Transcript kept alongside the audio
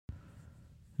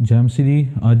ਜੈ ਮਸੀਹ ਦੀ।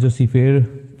 ਅੱਜ ਅਸੀਂ ਫਿਰ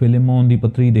ਫਿਲੇਮੋਨ ਦੀ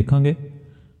ਪੱਤਰੀ ਦੇਖਾਂਗੇ,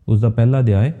 ਉਸ ਦਾ ਪਹਿਲਾ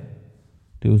ਅਧਿਆਇ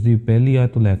ਅਤੇ ਉਸ ਦੀ ਪਹਿਲੀ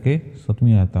ਆਇਤ ਤੋਂ ਲੈ ਕੇ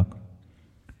 7ਵੀਂ ਆਇਤ ਤੱਕ।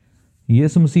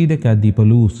 ਯਿਸੂ ਮਸੀਹ ਦੇ ਕੈਦੀ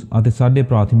ਪੌਲੁਸ ਅਤੇ ਸਾਡੇ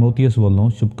ਭਰਾ ਤਿਮੋਥੀਅਸ ਵੱਲੋਂ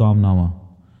ਸ਼ੁਭਕਾਮਨਾਵਾਂ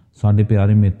ਸਾਡੇ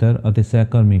ਪਿਆਰੇ ਮਿੱਤਰ ਅਤੇ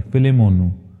ਸਹਿਕਰਮੀ ਫਿਲੇਮੋਨ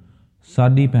ਨੂੰ,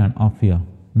 ਸਾਡੀ ਭੈਣ ਆਫੀਆ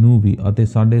ਨੂੰ ਵੀ ਅਤੇ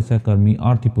ਸਾਡੇ ਸਹਿਕਰਮੀ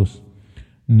ਆਰਥਿਪੁਸ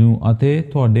ਨੂੰ ਅਤੇ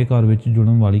ਤੁਹਾਡੇ ਘਰ ਵਿੱਚ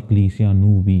ਜੁੜਨ ਵਾਲੀ ਕਲੀਸਿਆ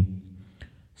ਨੂੰ ਵੀ।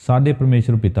 ਸਾਡੇ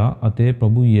ਪਰਮੇਸ਼ਰ ਪਿਤਾ ਅਤੇ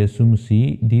ਪ੍ਰਭੂ ਯਿਸੂ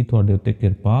ਮਸੀਹ ਦੀ ਤੁਹਾਡੇ ਉੱਤੇ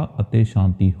ਕਿਰਪਾ ਅਤੇ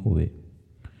ਸ਼ਾਂਤੀ ਹੋਵੇ।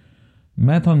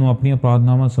 ਮੈਂ ਤੁਹਾਨੂੰ ਆਪਣੀਆਂ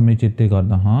ਪ੍ਰਾਰਥਨਾਵਾਂ ਸਮੇਂ ਚੇਤੇ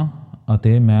ਕਰਦਾ ਹਾਂ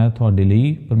ਅਤੇ ਮੈਂ ਤੁਹਾਡੇ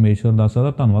ਲਈ ਪਰਮੇਸ਼ਰ ਦਾ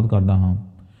ਸਦਾ ਧੰਨਵਾਦ ਕਰਦਾ ਹਾਂ।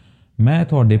 ਮੈਂ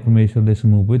ਤੁਹਾਡੇ ਪਰਮੇਸ਼ਰ ਦੇ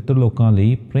ਸਮੂਹ ਪਵਿੱਤਰ ਲੋਕਾਂ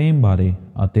ਲਈ ਪ੍ਰੇਮ ਬਾਰੇ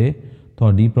ਅਤੇ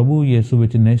ਤੁਹਾਡੀ ਪ੍ਰਭੂ ਯਿਸੂ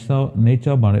ਵਿੱਚ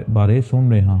ਨਿਸ਼ਚਾ ਬਾਰੇ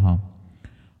ਸੁਣ ਰਿਹਾ ਹਾਂ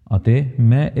ਅਤੇ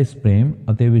ਮੈਂ ਇਸ ਪ੍ਰੇਮ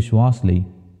ਅਤੇ ਵਿਸ਼ਵਾਸ ਲਈ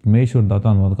ਪਰਮੇਸ਼ਰ ਦਾ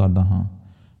ਧੰਨਵਾਦ ਕਰਦਾ ਹਾਂ।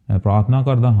 ਮੈਂ ਪ੍ਰਾਰਥਨਾ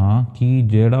ਕਰਦਾ ਹਾਂ ਕਿ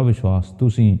ਜਿਹੜਾ ਵਿਸ਼ਵਾਸ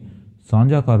ਤੁਸੀਂ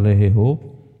ਸਾਂਝਾ ਕਰ ਰਹੇ ਹੋ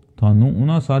ਤੁਹਾਨੂੰ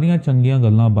ਉਹਨਾਂ ਸਾਰੀਆਂ ਚੰਗੀਆਂ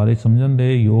ਗੱਲਾਂ ਬਾਰੇ ਸਮਝਣ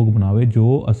ਦੇ ਯੋਗ ਬਣਾਵੇ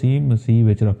ਜੋ ਅਸੀਂ ਮਸੀਹ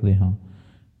ਵਿੱਚ ਰੱਖਦੇ ਹਾਂ।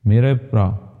 ਮੇਰੇ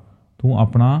ਭਰਾ, ਤੂੰ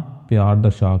ਆਪਣਾ ਪਿਆਰ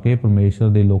ਦਰਸਾ ਕੇ ਪਰਮੇਸ਼ਰ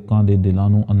ਦੇ ਲੋਕਾਂ ਦੇ ਦਿਲਾਂ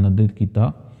ਨੂੰ ਆਨੰਦਿਤ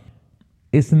ਕੀਤਾ।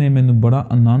 ਇਸ ਨੇ ਮੈਨੂੰ ਬੜਾ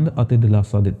ਆਨੰਦ ਅਤੇ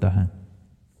ਦਿਲਾਸਾ ਦਿੱਤਾ ਹੈ।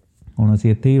 ਹੁਣ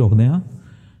ਅਸੀਂ ਇੱਥੇ ਹੀ ਰੁਕਦੇ ਹਾਂ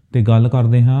ਅਤੇ ਗੱਲ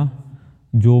ਕਰਦੇ ਹਾਂ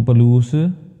ਜੋ ਪੌਲੁਸ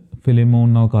ਫਿਲੇਮੋਨ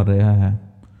ਨਾਲ ਕਰ ਰਿਹਾ ਹੈ।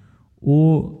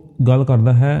 ਉਹ ਗੱਲ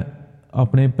ਕਰਦਾ ਹੈ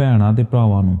ਆਪਣੇ ਭੈਣਾਂ ਅਤੇ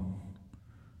ਭਰਾਵਾਂ ਨੂੰ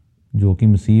ਜੋ ਕਿ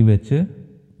ਮਸੀਹ ਵਿੱਚ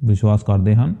ਵਿਸ਼ਵਾਸ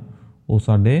ਕਰਦੇ ਹਨ। ਉਹ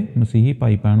ਸਾਡੇ ਮਸੀਹੀ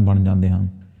ਭਾਈ ਭੈਣ ਬਣ ਜਾਂਦੇ ਹਨ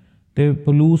ਅਤੇ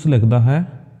ਪੌਲੁਸ ਲਿਖਦਾ ਹੈ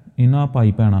ਇਹਨਾਂ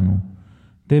ਭਾਈ ਭੈਣਾਂ ਨੂੰ।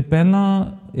 ਅਤੇ ਪਹਿਲਾਂ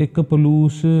ਇੱਕ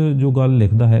ਪੌਲੁਸ ਜੋ ਗੱਲ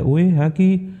ਲਿਖਦਾ ਹੈ ਉਹ ਇਹ ਹੈ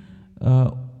ਕਿ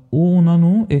ਉਹ ਉਹਨਾਂ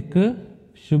ਨੂੰ ਇੱਕ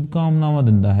ਸ਼ੁਭਕਾਮਨਾਵਾਂ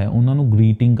ਦਿੰਦਾ ਹੈ, ਉਹਨਾਂ ਨੂੰ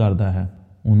ਗ੍ਰੀਟਿੰਗ ਕਰਦਾ ਹੈ,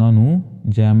 ਉਹਨਾਂ ਨੂੰ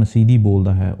ਜੈ ਮਸੀਹ ਦੀ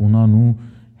ਬੋਲਦਾ ਹੈ, ਉਹਨਾਂ ਨੂੰ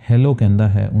ਹੈਲੋ ਕਹਿੰਦਾ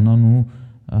ਹੈ, ਉਹਨਾਂ ਨੂੰ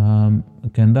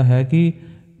ਕਹਿੰਦਾ ਹੈ ਕਿ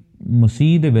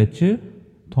ਮਸੀਹ ਦੇ ਵਿੱਚ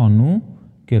ਤੁਹਾਨੂੰ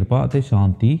ਕਿਰਪਾ ਅਤੇ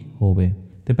ਸ਼ਾਂਤੀ ਹੋਵੇ।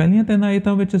 ਅਤੇ ਪਹਿਲੀਆਂ 3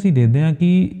 ਆਇਤਾਂ ਵਿੱਚ ਅਸੀਂ ਦੇਖਦੇ ਹਾਂ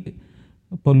ਕਿ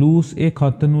ਪੌਲੁਸ ਇਹ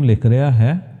ਖੱਤ ਨੂੰ ਲਿਖ ਰਿਹਾ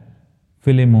ਹੈ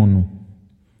ਫਿਲੇਮੋਨ ਨੂੰ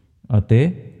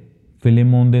ਅਤੇ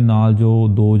ਫਿਲੇਮੋਨ ਦੇ ਨਾਲ ਜੋ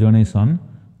 2 ਜਣੇ ਸਨ,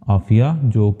 ਆਫੀਆ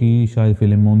ਜੋ ਕਿ ਸ਼ਾਇਦ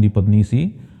ਫਿਲੇਮੋਨ ਦੀ ਪਤਨੀ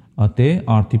ਸੀ ਅਤੇ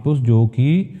ਆਰਥਿਪੁਸ ਜੋ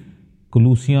ਕਿ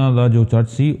ਕਲੂਸੀਆਂ ਦਾ ਜੋ ਚਰਚ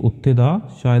ਸੀ ਉੱਥੇ ਦਾ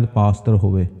ਸ਼ਾਇਦ ਪਾਸਟਰ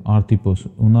ਹੋਵੇ। ਆਰਥਿਪੁਸ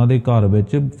ਉਹਨਾਂ ਦੇ ਘਰ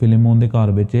ਵਿੱਚ, ਫਿਲੇਮੋਨ ਦੇ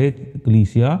ਘਰ ਵਿੱਚ ਇਹ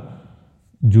ਕਲੀਸਿਆ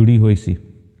ਜੁੜੀ ਹੋਈ ਸੀ।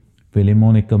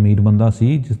 ਫਿਲੇਮੋਨ ਇੱਕ ਅਮੀਰ ਬੰਦਾ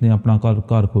ਸੀ ਜਿਸਨੇ ਆਪਣਾ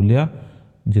ਘਰ ਖੋਲ੍ਹਿਆ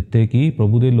ਜਿੱਥੇ ਕਿ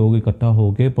ਪ੍ਰਭੂ ਦੇ ਲੋਕ ਇਕੱਠਾ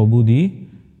ਹੋ ਕੇ ਪ੍ਰਭੂ ਦੀ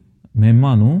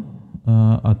ਮਹਿਮਾ ਨੂੰ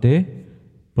ਅਤੇ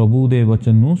ਪ੍ਰਭੂ ਦੇ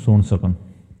ਵਚਨ ਨੂੰ ਸੁਣ ਸਕਣ।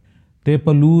 ਅਤੇ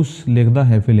ਪੌਲੁਸ ਲਿਖਦਾ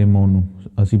ਹੈ ਫਿਲੇਮੋਨ ਨੂੰ।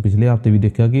 ਅਸੀਂ ਪਿਛਲੇ ਹਫ਼ਤੇ ਵੀ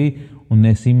ਦੇਖਿਆ ਕਿ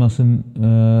ਓਨੇਸੀਮਸ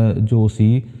ਜੋ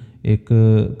ਸੀ ਇੱਕ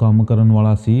ਕੰਮ ਕਰਨ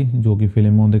ਵਾਲਾ ਸੀ ਜੋ ਕਿ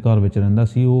ਫਿਲੇਮੋਨ ਦੇ ਘਰ ਵਿੱਚ ਰਹਿੰਦਾ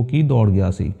ਸੀ, ਉਹ ਕੀ ਦੌੜ ਗਿਆ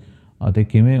ਸੀ ਅਤੇ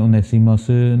ਕਿਵੇਂ ਓਨੇਸੀਮਸ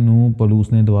ਨੂੰ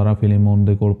ਪੌਲੁਸ ਨੇ ਦੁਬਾਰਾ ਫਿਲੇਮੋਨ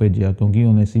ਦੇ ਕੋਲ ਭੇਜਿਆ ਕਿਉਂਕਿ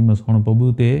ਓਨੇਸੀਮਸ ਹੁਣ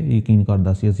ਪ੍ਰਭੂ 'ਤੇ ਯਕੀਨ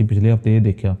ਕਰਦਾ ਸੀ। ਅਸੀਂ ਪਿਛਲੇ ਹਫ਼ਤੇ ਇਹ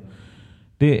ਦੇਖਿਆ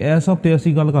ਅਤੇ ਇਸ ਹਫ਼ਤੇ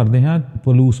ਅਸੀਂ ਗੱਲ ਕਰਦੇ ਹਾਂ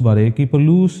ਪੌਲੁਸ ਬਾਰੇ ਕਿ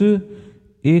ਪੌਲੁਸ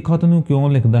ਇਹ ਖੱਤ ਨੂੰ ਕਿਉਂ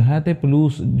ਲਿਖਦਾ ਹੈ ਅਤੇ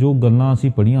ਪੌਲੁਸ ਜੋ ਗੱਲਾਂ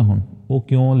ਅਸੀਂ ਪੜ੍ਹੀਆਂ ਹੁਣ ਉਹ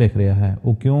ਕਿਉਂ ਲਿਖ ਰਿਹਾ ਹੈ,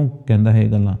 ਉਹ ਕਿਉਂ ਕਹਿੰਦਾ ਹੈ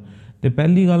ਇਹ ਗੱਲਾਂ। ਅਤੇ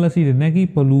ਪਹਿਲੀ ਗੱਲ ਅਸੀਂ ਦੇਖਦੇ ਹਾਂ ਕਿ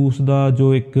ਪੌਲੁਸ ਦਾ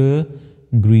ਜੋ ਇੱਕ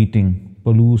ਗ੍ਰੀਟਿੰਗ,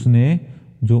 ਪੌਲੁਸ ਨੇ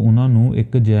ਜੋ ਉਹਨਾਂ ਨੂੰ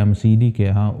ਇੱਕ ਜੈ ਮਸੀਹ ਦੀ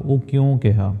ਕਿਹਾ, ਉਹ ਕਿਉਂ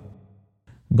ਕਿਹਾ।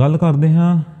 ਗੱਲ ਕਰਦੇ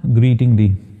ਹਾਂ ਗ੍ਰੀਟਿੰਗ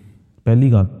ਦੀ।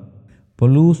 ਪਹਿਲੀ ਗੱਲ,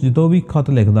 ਪੌਲੁਸ ਜਦੋਂ ਵੀ ਖੱਤ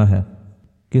ਲਿਖਦਾ ਹੈ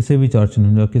ਕਿਸੇ ਵੀ ਚਰਚ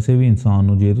ਨੂੰ ਜਾਂ ਕਿਸੇ ਵੀ ਇਨਸਾਨ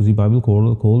ਨੂੰ, ਜੇ ਤੁਸੀਂ ਬਾਈਬਲ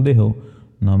ਖੋਲ੍ਹਦੇ ਹੋ,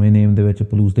 ਨਵੇਂ ਨੇਮ ਦੇ ਵਿੱਚ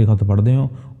ਪੌਲੁਸ ਦੇ ਖੱਤ ਪੜ੍ਹਦੇ ਹੋ,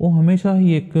 ਉਹ ਹਮੇਸ਼ਾ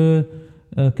ਹੀ ਇੱਕ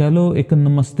ਕਹਿ ਲਓ ਇੱਕ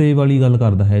ਨਮਸਤੇ ਵਾਲੀ ਗੱਲ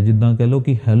ਕਰਦਾ ਹੈ, ਜਿੱਦਾਂ ਕਹਿ ਲਓ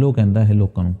ਕਿ ਹੈਲੋ ਕਹਿੰਦਾ ਹੈ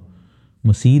ਲੋਕਾਂ ਨੂੰ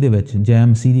ਮਸੀਹ ਦੇ ਵਿੱਚ, ਜੈ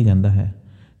ਮਸੀਹ ਦੀ ਕਹਿੰਦਾ ਹੈ।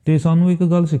 ਅਤੇ ਸਾਨੂੰ ਇੱਕ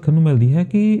ਗੱਲ ਸਿੱਖਣ ਨੂੰ ਮਿਲਦੀ ਹੈ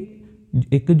ਕਿ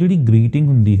ਇੱਕ ਜਿਹੜੀ ਗ੍ਰੀਟਿੰਗ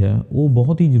ਹੁੰਦੀ ਹੈ ਉਹ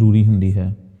ਬਹੁਤ ਹੀ ਜ਼ਰੂਰੀ ਹੁੰਦੀ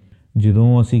ਹੈ।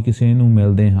 ਜਦੋਂ ਅਸੀਂ ਕਿਸੇ ਨੂੰ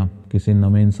ਮਿਲਦੇ ਹਾਂ, ਕਿਸੇ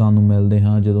ਨਵੇਂ ਇਨਸਾਨ ਨੂੰ ਮਿਲਦੇ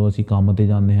ਹਾਂ, ਜਦੋਂ ਅਸੀਂ ਕੰਮ 'ਤੇ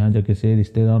ਜਾਂਦੇ ਹਾਂ ਜਾਂ ਕਿਸੇ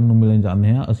ਰਿਸ਼ਤੇਦਾਰ ਨੂੰ ਮਿਲਣ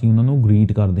ਜਾਂਦੇ ਹਾਂ, ਅਸੀਂ ਉਹਨਾਂ ਨੂੰ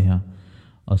ਗ੍ਰੀਟ ਕਰਦੇ ਹਾਂ,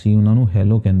 ਅਸੀਂ ਉਹਨਾਂ ਨੂੰ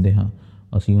ਹੈਲੋ ਕਹਿੰਦੇ ਹਾਂ,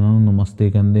 ਅਸੀਂ ਉਹਨਾਂ ਨੂੰ ਨਮਸਤੇ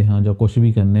ਕਹਿੰਦੇ ਹਾਂ ਜਾਂ ਕੁਛ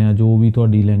ਵੀ ਕਹਿੰਦੇ ਹਾਂ, ਜੋ ਵੀ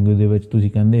ਤੁਹਾਡੀ ਲੈਂਗੁਏਜ ਦੇ ਵਿੱਚ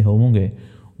ਤੁਸੀਂ ਕਹਿੰਦੇ ਹੋਵੋਗੇ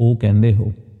ਉਹ ਕਹਿੰਦੇ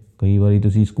ਹੋ। ਕਈ ਵਾਰੀ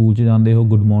ਤੁਸੀਂ ਸਕੂਲ 'ਚ ਜਾਂਦੇ ਹੋ,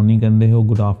 ਗੁੱਡ ਮੋਰਨਿੰਗ ਕਹਿੰਦੇ ਹੋ,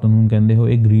 ਗੁੱਡ ਆਫਟਰਨੂਨ ਕਹਿੰਦੇ ਹੋ,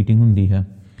 ਇਹ ਗ੍ਰੀਟਿੰਗ ਹੁੰਦੀ ਹੈ।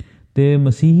 ਅਤੇ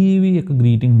ਮਸੀਹੀ ਵੀ ਇੱਕ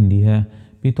ਗ੍ਰੀਟਿੰਗ ਹੁੰਦੀ ਹੈ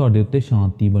ਵੀ ਤੁਹਾਡੇ ਉੱਤੇ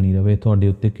ਸ਼ਾਂਤੀ ਬਣੀ ਰਹੇ, ਤੁਹਾਡੇ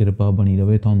ਉੱਤੇ ਕਿਰਪਾ ਬਣੀ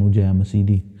ਰਹੇ, ਤੁਹਾਨੂੰ ਜੈ ਮਸੀਹ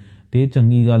ਦੀ। ਅਤੇ ਇਹ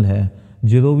ਚੰਗੀ ਗੱਲ ਹੈ।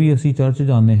 ਜਦੋਂ ਵੀ ਅਸੀਂ ਚਰਚ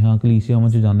ਜਾਂਦੇ ਹਾਂ, ਕਲੀਸਿਆਵਾਂ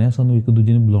 'ਚ ਜਾਂਦੇ ਹਾਂ, ਸਾਨੂੰ ਇੱਕ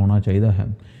ਦੂਜੇ ਨੂੰ ਬੁਲਾਉਣਾ ਚਾਹੀਦਾ ਹੈ।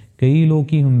 ਕਈ ਲੋਕ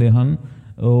ਕੀ ਹੁੰਦੇ ਹਨ,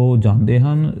 ਉਹ ਜਾਂਦੇ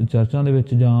ਹਨ ਚਰਚਾਂ ਦੇ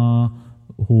ਵਿੱਚ ਜਾਂ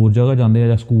ਹੋਰ ਜਗ੍ਹਾ ਜਾਂਦੇ ਆ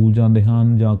ਜਾਂ ਸਕੂਲ ਜਾਂਦੇ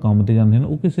ਹਨ ਜਾਂ ਕੰਮ 'ਤੇ ਜਾਂਦੇ ਹਨ,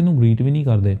 ਉਹ ਕਿਸੇ ਨੂੰ ਗ੍ਰੀਟ ਵੀ ਨਹੀਂ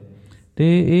ਕਰਦੇ ਅਤੇ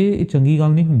ਇਹ ਚੰਗੀ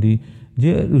ਗੱਲ ਨਹੀਂ ਹੁੰਦੀ।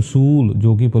 ਜੇ ਰਸੂਲ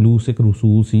ਜੋ ਕਿ ਪੌਲੁਸ ਇੱਕ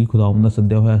ਰਸੂਲ ਸੀ, ਖੁਦਾਵੰਦ ਦਾ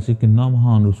ਸੱਦਿਆ ਹੋਇਆ ਸੀ, ਕਿੰਨਾ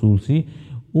ਮਹਾਨ ਰਸੂਲ ਸੀ,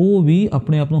 ਉਹ ਵੀ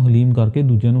ਆਪਣੇ ਆਪ ਨੂੰ ਹਲੀਮ ਕਰਕੇ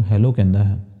ਦੂਜਿਆਂ ਨੂੰ ਹੈਲੋ ਕਹਿੰਦਾ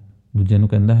ਹੈ, ਦੂਜਿਆਂ ਨੂੰ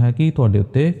ਕਹਿੰਦਾ ਹੈ ਕਿ ਤੁਹਾਡੇ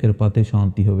ਉੱਤੇ ਕਿਰਪਾ ਅਤੇ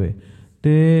ਸ਼ਾਂਤੀ ਹੋਵੇ।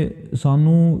 ਅਤੇ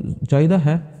ਸਾਨੂੰ ਚਾਹੀਦਾ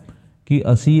ਹੈ ਕਿ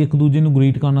ਅਸੀਂ ਇੱਕ ਦੂਜੇ ਨੂੰ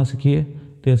ਗ੍ਰੀਟ ਕਰਨਾ ਸਿੱਖੀਏ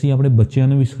ਅਤੇ ਅਸੀਂ ਆਪਣੇ ਬੱਚਿਆਂ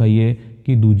ਨੂੰ ਵੀ ਸਿਖਾਈਏ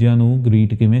ਕਿ ਦੂਜਿਆਂ ਨੂੰ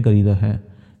ਗ੍ਰੀਟ ਕਿਵੇਂ ਕਰੀਦਾ ਹੈ।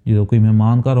 ਜਦੋਂ ਕੋਈ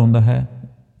ਮਹਿਮਾਨ ਘਰ ਆਉਂਦਾ ਹੈ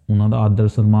ਉਹਨਾਂ ਦਾ ਆਦਰ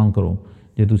ਸਨਮਾਨ ਕਰੋ।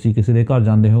 ਜੇ ਤੁਸੀਂ ਕਿਸੇ ਦੇ ਘਰ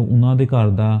ਜਾਂਦੇ ਹੋ ਉਹਨਾਂ ਦੇ ਘਰ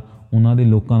ਦਾ ਉਹਨਾਂ ਦੇ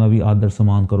ਲੋਕਾਂ ਦਾ ਵੀ ਆਦਰ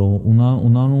ਸਨਮਾਨ ਕਰੋ,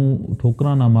 ਉਹਨਾਂ ਨੂੰ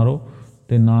ਠੋਕਰਾਂ ਨਾ ਮਾਰੋ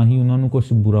ਅਤੇ ਨਾ ਹੀ ਉਹਨਾਂ ਨੂੰ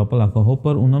ਕੁਛ ਬੁਰਾ ਭਲਾ ਕਹੋ,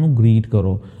 ਪਰ ਉਹਨਾਂ ਨੂੰ ਗਰੀਟ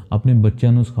ਕਰੋ। ਆਪਣੇ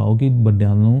ਬੱਚਿਆਂ ਨੂੰ ਸਿਖਾਓ ਕਿ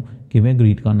ਵੱਡਿਆਂ ਨੂੰ ਕਿਵੇਂ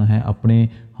ਗਰੀਟ ਕਰਨਾ ਹੈ। ਆਪਣੇ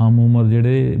ਹਮ ਉਮਰ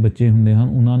ਜਿਹੜੇ ਬੱਚੇ ਹੁੰਦੇ ਹਨ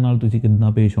ਉਹਨਾਂ ਨਾਲ ਤੁਸੀਂ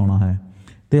ਕਿੱਦਾਂ ਪੇਸ਼ ਆਉਣਾ ਹੈ।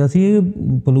 ਅਤੇ ਅਸੀਂ ਇਹ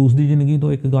ਪਲੂਸ ਦੀ ਜ਼ਿੰਦਗੀ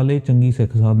ਤੋਂ ਇੱਕ ਗੱਲ ਇਹ ਚੰਗੀ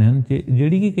ਸਿੱਖ ਸਕਦੇ ਹਨ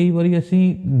ਜਿਹੜੀ ਕਿ ਕਈ ਵਾਰੀ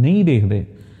ਅਸੀਂ ਨਹੀਂ ਦੇਖਦੇ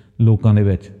ਲੋਕਾਂ ਦੇ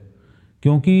ਵਿੱਚ,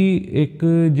 ਕਿਉਂਕਿ ਇੱਕ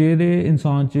ਜਿਹੜੇ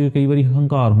ਇਨਸਾਨ 'ਚ ਕਈ ਵਾਰੀ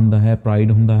ਹੰਕਾਰ ਹੁੰਦਾ ਹੈ,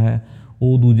 ਪ੍ਰਾਈਡ ਹੁੰਦਾ ਹੈ,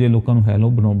 ਉਹ ਦੂਜੇ ਲੋਕਾਂ ਨੂੰ ਹੈਲੋ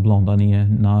ਬੁਲਾਉਂਦਾ ਨਹੀਂ ਹੈ,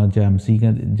 ਨਾ ਜੈ ਮਸੀਹ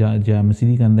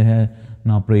ਦੀ ਕਹਿੰਦਾ ਹੈ,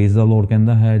 ਨਾ ਪ੍ਰੇਜ਼ ਦਾ ਲੋਰਡ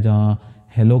ਕਹਿੰਦਾ ਹੈ ਜਾਂ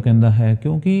ਹੈਲੋ ਕਹਿੰਦਾ ਹੈ,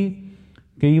 ਕਿਉਂਕਿ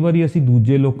ਕਈ ਵਾਰੀ ਅਸੀਂ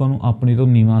ਦੂਜੇ ਲੋਕਾਂ ਨੂੰ ਆਪਣੇ ਤੋਂ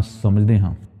ਨੀਵਾਂ ਸਮਝਦੇ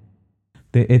ਹਾਂ।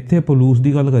 ਅਤੇ ਇੱਥੇ ਪਲੂਸ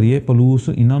ਦੀ ਗੱਲ ਕਰੀਏ, ਪਲੂਸ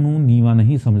ਇਹਨਾਂ ਨੂੰ ਨੀਵਾਂ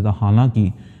ਨਹੀਂ ਸਮਝਦਾ।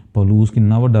 ਹਾਲਾਂਕਿ ਪਲੂਸ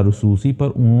ਕਿੰਨਾ ਵੱਡਾ ਰਸੂਲ ਸੀ, ਪਰ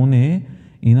ਉਹਨੇ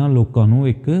ਇਹਨਾਂ ਲੋਕਾਂ ਨੂੰ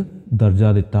ਇੱਕ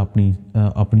ਦਰਜਾ ਦਿੱਤਾ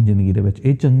ਆਪਣੀ ਜ਼ਿੰਦਗੀ ਦੇ ਵਿੱਚ।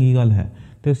 ਇਹ ਚੰਗੀ ਗੱਲ ਹੈ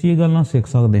ਅਤੇ ਅਸੀਂ ਇਹ ਗੱਲਾਂ ਸਿੱਖ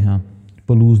ਸਕਦੇ ਹਾਂ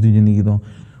ਪਲੂਸ ਦੀ ਜ਼ਿੰਦਗੀ ਤੋਂ।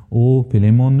 ਉਹ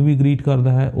ਫਿਲੇਮੋਨ ਨੂੰ ਵੀ ਗਰੀਟ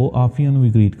ਕਰਦਾ ਹੈ, ਉਹ ਆਫੀਆ ਨੂੰ ਵੀ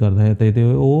ਗਰੀਟ ਕਰਦਾ ਹੈ, ਅਤੇ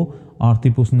ਉਹ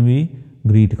ਆਰਤੀਪੁਸ ਨੂੰ ਵੀ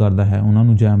ਗਰੀਟ ਕਰਦਾ ਹੈ, ਉਹਨਾਂ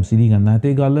ਨੂੰ ਜੈ ਮਸੀਹ ਦੀ ਕਹਿੰਦਾ ਹੈ।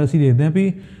 ਅਤੇ ਗੱਲ ਅਸੀਂ ਦੇਖਦੇ ਹਾਂ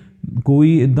ਵੀ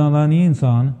ਕੋਈ ਇੱਦਾਂ ਦਾ ਨਹੀਂ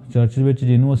ਇਨਸਾਨ ਚਰਚ ਵਿੱਚ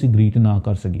ਜਿਹਨੂੰ ਅਸੀਂ ਗਰੀਟ ਨਾ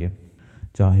ਕਰ ਸਕੀਏ,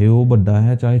 ਚਾਹੇ ਉਹ ਵੱਡਾ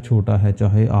ਹੈ, ਚਾਹੇ ਛੋਟਾ ਹੈ,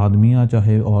 ਚਾਹੇ ਆਦਮੀ ਆ,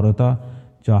 ਚਾਹੇ ਔਰਤ ਆ,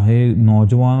 ਚਾਹੇ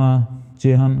ਨੌਜਵਾਨਾਂ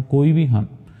 'ਚ ਹਨ, ਕੋਈ ਵੀ ਹਨ,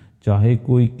 ਚਾਹੇ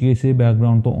ਕੋਈ ਕਿਸੇ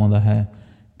ਬੈਕਗਰਾਊਂਡ ਤੋਂ ਆਉਂਦਾ ਹੈ,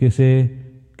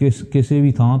 ਕਿਸੇ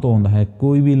ਵੀ ਥਾਂ ਤੋਂ ਆਉਂਦਾ ਹੈ,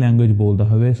 ਕੋਈ ਵੀ ਲੈਂਗੁਏਜ ਬੋਲਦਾ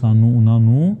ਹੋਵੇ, ਸਾਨੂੰ ਉਹਨਾਂ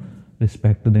ਨੂੰ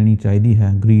ਰਿਸਪੈਕਟ ਦੇਣੀ ਚਾਹੀਦੀ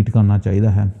ਹੈ, ਗਰੀਟ ਕਰਨਾ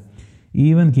ਚਾਹੀਦਾ ਹੈ।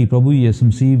 ਈਵਨ ਕਿ ਪ੍ਰਭੂ ਯਿਸੂ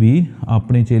ਮਸੀਹ ਵੀ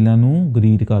ਆਪਣੇ ਚੇਲਿਆਂ ਨੂੰ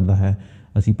ਗਰੀਟ ਕਰਦਾ ਹੈ।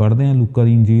 ਅਸੀਂ ਪੜ੍ਹਦੇ ਹਾਂ ਲੂਕਾ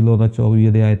ਦੀ ਇੰਜੀਲ ਉਹਦਾ 24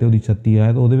 ਅਧਿਆਇ ਅਤੇ ਉਹਦੀ 36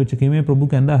 ਆਇਤ, ਉਹਦੇ ਵਿੱਚ ਕਿਵੇਂ ਪ੍ਰਭੂ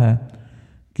ਕਹਿੰਦਾ ਹੈ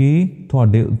ਕਿ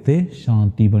ਤੁਹਾਡੇ ਉੱਤੇ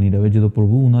ਸ਼ਾਂਤੀ ਬਣੀ ਰਹੇ। ਜਦੋਂ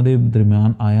ਪ੍ਰਭੂ ਉਹਨਾਂ ਦੇ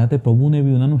ਦਰਮਿਆਨ ਆਇਆ ਅਤੇ ਪ੍ਰਭੂ ਨੇ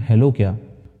ਵੀ ਉਹਨਾਂ ਨੂੰ ਹੈਲੋ ਕਿਹਾ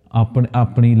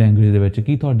ਆਪਣੀ ਲੈਂਗੁਏਜ ਦੇ ਵਿੱਚ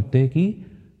ਕਿ ਤੁਹਾਡੇ ਉੱਤੇ ਕੀ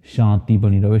ਸ਼ਾਂਤੀ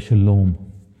ਬਣੀ ਰਹੇ, ਸ਼ਲੋਮ,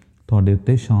 ਤੁਹਾਡੇ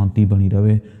ਉੱਤੇ ਸ਼ਾਂਤੀ ਬਣੀ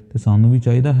ਰਹੇ। ਅਤੇ ਸਾਨੂੰ ਵੀ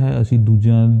ਚਾਹੀਦਾ ਹੈ ਅਸੀਂ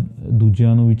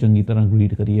ਦੂਜਿਆਂ ਨੂੰ ਵੀ ਚੰਗੀ ਤਰ੍ਹਾਂ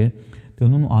ਗਰੀਟ ਕਰੀਏ ਅਤੇ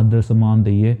ਉਹਨਾਂ ਨੂੰ ਆਦਰ ਸਨਮਾਨ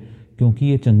ਦਈਏ, ਕਿਉਂਕਿ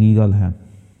ਇਹ ਚੰਗੀ ਗੱਲ ਹੈ।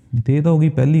 ਅਤੇ ਇਹ ਤਾਂ ਹੋ ਗਈ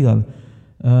ਪਹਿਲੀ ਗੱਲ।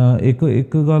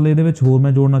 ਇੱਕ ਗੱਲ ਇਹਦੇ ਵਿੱਚ ਹੋਰ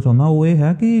ਮੈਂ ਜੋੜਨਾ ਚਾਹੁੰਦਾ, ਉਹ ਇਹ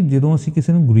ਹੈ ਕਿ ਜਦੋਂ ਅਸੀਂ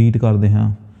ਕਿਸੇ ਨੂੰ ਗਰੀਟ ਕਰਦੇ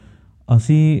ਹਾਂ,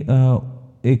 ਅਸੀਂ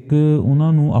ਇੱਕ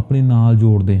ਉਹਨਾਂ ਨੂੰ ਆਪਣੇ ਨਾਲ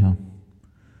ਜੋੜਦੇ ਹਾਂ,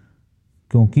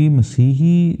 ਕਿਉਂਕਿ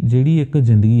ਮਸੀਹੀ ਜਿਹੜੀ ਇੱਕ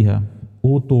ਜ਼ਿੰਦਗੀ ਹੈ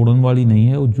ਉਹ ਤੋੜਨ ਵਾਲੀ ਨਹੀਂ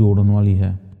ਹੈ, ਉਹ ਜੋੜਨ ਵਾਲੀ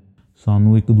ਹੈ।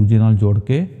 ਸਾਨੂੰ ਇੱਕ ਦੂਜੇ ਨਾਲ ਜੁੜ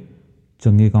ਕੇ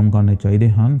ਚੰਗੇ ਕੰਮ ਕਰਨੇ ਚਾਹੀਦੇ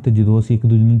ਹਨ। ਅਤੇ ਜਦੋਂ ਅਸੀਂ ਇੱਕ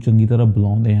ਦੂਜੇ ਨੂੰ ਚੰਗੀ ਤਰ੍ਹਾਂ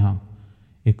ਬੁਲਾਉਂਦੇ ਹਾਂ,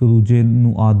 ਇੱਕ ਦੂਜੇ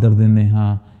ਨੂੰ ਆਦਰ ਦਿੰਦੇ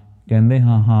ਹਾਂ, ਕਹਿੰਦੇ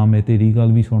ਹਾਂ ਮੈਂ ਤੇਰੀ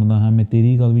ਗੱਲ ਵੀ ਸੁਣਦਾ ਹਾਂ, ਮੈਂ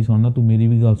ਤੇਰੀ ਗੱਲ ਵੀ ਸੁਣਦਾ, ਤੂੰ ਮੇਰੀ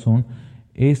ਵੀ ਗੱਲ ਸੁਣ,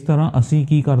 ਇਸ ਤਰ੍ਹਾਂ ਅਸੀਂ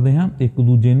ਕੀ ਕਰਦੇ ਹਾਂ, ਇੱਕ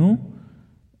ਦੂਜੇ ਨੂੰ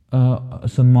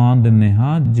ਸਨਮਾਨ ਦਿੰਦੇ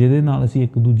ਹਾਂ, ਜਿਹਦੇ ਨਾਲ ਅਸੀਂ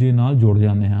ਇੱਕ ਦੂਜੇ ਨਾਲ ਜੁੜ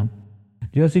ਜਾਂਦੇ ਹਾਂ।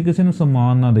 ਜੇ ਅਸੀਂ ਕਿਸੇ ਨੂੰ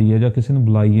ਸਨਮਾਨ ਨਾ ਦਈਏ ਜਾਂ ਕਿਸੇ ਨੂੰ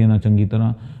ਬੁਲਾਈਏ ਨਾ ਚੰਗੀ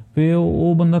ਤਰ੍ਹਾਂ, ਫਿਰ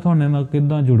ਉਹ ਬੰਦਾ ਤੁਹਾਡੇ ਨਾਲ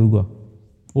ਕਿੱਦਾਂ ਜੁੜੂਗਾ?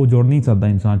 ਉਹ ਜੁੜ ਨਹੀਂ ਸਕਦਾ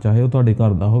ਇਨਸਾਨ, ਚਾਹੇ ਉਹ ਤੁਹਾਡੇ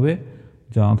ਘਰ ਦਾ ਹੋਵੇ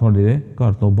ਜਾਂ ਤੁਹਾਡੇ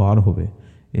ਘਰ ਤੋਂ ਬਾਹਰ ਹੋਵੇ।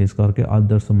 ਇਸ ਕਰਕੇ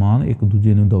ਆਦਰ ਸਨਮਾਨ ਇੱਕ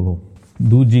ਦੂਜੇ ਨੂੰ ਦੇਵੋ।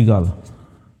 ਦੂਜੀ ਗੱਲ,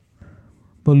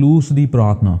 ਪਲੂਸ ਦੀ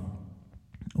ਪ੍ਰਾਰਥਨਾ।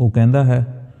 ਉਹ ਕਹਿੰਦਾ ਹੈ,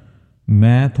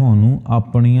 ਮੈਂ ਤੁਹਾਨੂੰ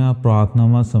ਆਪਣੀਆਂ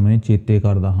ਪ੍ਰਾਰਥਨਾਵਾਂ ਸਮੇਂ ਚੇਤੇ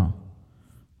ਕਰਦਾ ਹਾਂ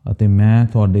ਅਤੇ ਮੈਂ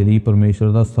ਤੁਹਾਡੇ ਲਈ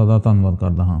ਪਰਮੇਸ਼ਰ ਦਾ ਸਦਾ ਧੰਨਵਾਦ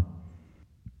ਕਰਦਾ ਹਾਂ।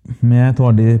 ਮੈਂ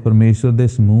ਤੁਹਾਡੇ ਪਰਮੇਸ਼ਰ ਦੇ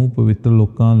ਸਮੂਹ ਪਵਿੱਤਰ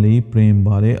ਲੋਕਾਂ ਲਈ ਪ੍ਰੇਮ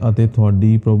ਬਾਰੇ ਅਤੇ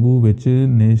ਤੁਹਾਡੀ ਪ੍ਰਭੂ ਵਿੱਚ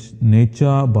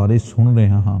ਨੇਚਾ ਬਾਰੇ ਸੁਣ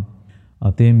ਰਿਹਾ ਹਾਂ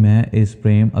ਅਤੇ ਮੈਂ ਇਸ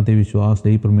ਪ੍ਰੇਮ ਅਤੇ ਵਿਸ਼ਵਾਸ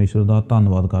ਲਈ ਪਰਮੇਸ਼ਰ ਦਾ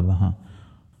ਧੰਨਵਾਦ ਕਰਦਾ ਹਾਂ।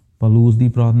 ਪਲੂਸ ਦੀ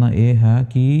ਪ੍ਰਾਰਥਨਾ ਇਹ ਹੈ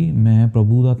ਕਿ ਮੈਂ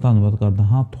ਪ੍ਰਭੂ ਦਾ ਧੰਨਵਾਦ ਕਰਦਾ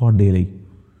ਹਾਂ ਤੁਹਾਡੇ ਲਈ।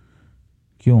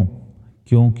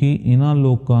 ਕਿਉਂਕਿ ਇਹਨਾਂ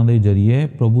ਲੋਕਾਂ ਦੇ ਜ਼ਰੀਏ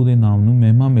ਪ੍ਰਭੂ ਦੇ ਨਾਮ ਨੂੰ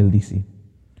ਮਹਿਮਾ ਮਿਲਦੀ ਸੀ।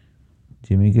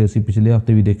 ਜਿਵੇਂ ਕਿ ਅਸੀਂ ਪਿਛਲੇ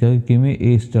ਹਫ਼ਤੇ ਵੀ ਦੇਖਿਆ ਕਿ ਕਿਵੇਂ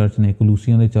ਇਸ ਚਰਚ ਨੇ,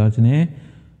 ਕਲੂਸੀਆਂ ਦੇ ਚਰਚ ਨੇ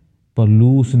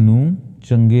ਪਲੂਸ ਨੂੰ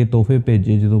ਚੰਗੇ ਤੋਹਫੇ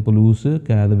ਭੇਜੇ ਜਦੋਂ ਪਲੂਸ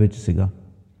ਕੈਦ ਵਿੱਚ ਸੀਗਾ,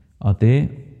 ਅਤੇ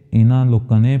ਇਹਨਾਂ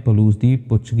ਲੋਕਾਂ ਨੇ ਪਲੂਸ ਦੀ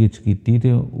ਪੁੱਛ-ਗਿੱਛ ਕੀਤੀ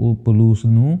ਅਤੇ ਉਹ ਪਲੂਸ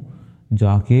ਨੂੰ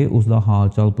ਜਾ ਕੇ ਉਸ ਦਾ ਹਾਲ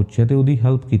ਚਾਲ ਪੁੱਛਿਆ ਅਤੇ ਉਹਦੀ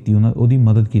ਹੈਲਪ ਕੀਤੀ, ਉਹਦੀ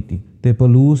ਮਦਦ ਕੀਤੀ। ਅਤੇ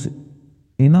ਪਲੂਸ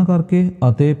ਇਹਨਾਂ ਕਰਕੇ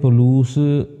ਅਤੇ ਪਲੂਸ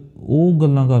ਉਹ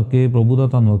ਗੱਲਾਂ ਕਰਕੇ ਪ੍ਰਭੂ ਦਾ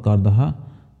ਧੰਨਵਾਦ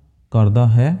ਕਰਦਾ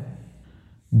ਹੈ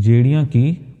ਜਿਹੜੀਆਂ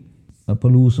ਕਿ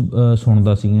ਪਲੂਸ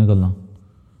ਸੁਣਦਾ ਸੀਗੀਆਂ ਗੱਲਾਂ,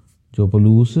 ਜੋ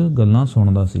ਪਲੂਸ ਗੱਲਾਂ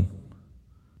ਸੁਣਦਾ ਸੀ।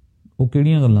 ਉਹ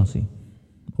ਕਿਹੜੀਆਂ ਗੱਲਾਂ ਸੀ?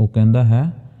 ਉਹ ਕਹਿੰਦਾ ਹੈ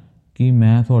ਕਿ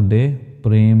ਮੈਂ ਤੁਹਾਡੇ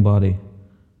ਪ੍ਰੇਮ ਬਾਰੇ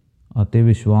ਅਤੇ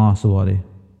ਵਿਸ਼ਵਾਸ ਬਾਰੇ,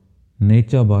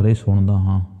 ਨੇਚਾ ਬਾਰੇ ਸੁਣਦਾ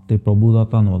ਹਾਂ ਅਤੇ ਪ੍ਰਭੂ ਦਾ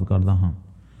ਧੰਨਵਾਦ ਕਰਦਾ ਹਾਂ।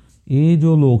 ਇਹ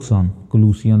ਜੋ ਲੋਕ ਸਨ,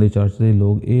 ਕਲੂਸੀਆਂ ਦੇ ਚਰਚ ਦੇ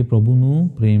ਲੋਕ, ਇਹ ਪ੍ਰਭੂ ਨੂੰ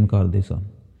ਪ੍ਰੇਮ ਕਰਦੇ ਸਨ,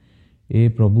 ਇਹ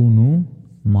ਪ੍ਰਭੂ ਨੂੰ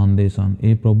ਮੰਨਦੇ ਸਨ,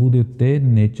 ਇਹ ਪ੍ਰਭੂ ਦੇ ਉੱਤੇ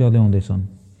ਨੇਚਾ ਲਿਆਉਂਦੇ ਸਨ।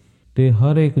 ਅਤੇ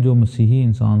ਹਰ ਇੱਕ ਜੋ ਮਸੀਹੀ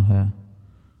ਇਨਸਾਨ ਹੈ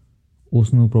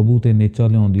ਉਸ ਨੂੰ ਪ੍ਰਭੂ 'ਤੇ ਨੇਚਾ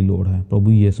ਲਿਆਉਣ ਦੀ ਲੋੜ ਹੈ,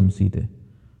 ਪ੍ਰਭੂ ਯਿਸੂ ਮਸੀਹ 'ਤੇ,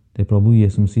 ਅਤੇ ਪ੍ਰਭੂ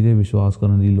ਯਿਸੂ ਮਸੀਹ 'ਤੇ ਵਿਸ਼ਵਾਸ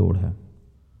ਕਰਨ ਦੀ ਲੋੜ ਹੈ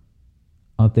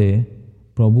ਅਤੇ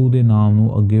ਪ੍ਰਭੂ ਦੇ ਨਾਮ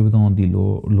ਨੂੰ ਅੱਗੇ ਵਧਾਉਣ ਦੀ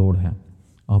ਲੋੜ ਹੈ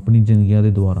ਆਪਣੀ ਜ਼ਿੰਦਗੀਆਂ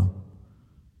ਦੇ ਦੁਆਰਾ।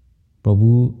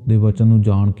 ਪ੍ਰਭੂ ਦੇ ਵਚਨ ਨੂੰ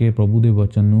ਜਾਣ ਕੇ, ਪ੍ਰਭੂ ਦੇ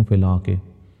ਵਚਨ ਨੂੰ ਫੈਲਾ ਕੇ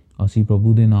ਅਸੀਂ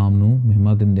ਪ੍ਰਭੂ ਦੇ ਨਾਮ ਨੂੰ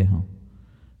ਮਹਿਮਾ ਦਿੰਦੇ ਹਾਂ।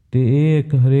 ਅਤੇ ਇਹ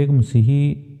ਇੱਕ ਹਰੇਕ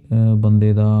ਮਸੀਹੀ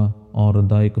ਬੰਦੇ ਦਾ, ਔਰਤ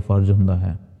ਦਾ ਇੱਕ ਫਰਜ਼ ਹੁੰਦਾ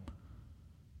ਹੈ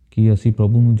ਕਿ ਅਸੀਂ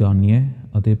ਪ੍ਰਭੂ ਨੂੰ ਜਾਣੀਏ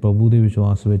ਅਤੇ ਪ੍ਰਭੂ ਦੇ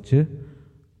ਵਿਸ਼ਵਾਸ ਵਿੱਚ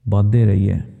ਵੱਧਦੇ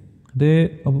ਰਹੀਏ। ਅਤੇ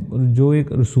ਜੋ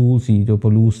ਇੱਕ ਰਸੂਲ ਸੀ, ਜੋ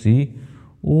ਪੌਲੁਸ ਸੀ,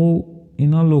 ਉਹ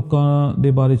ਇਹਨਾਂ ਲੋਕਾਂ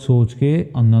ਦੇ ਬਾਰੇ ਸੋਚ ਕੇ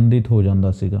ਆਨੰਦਿਤ ਹੋ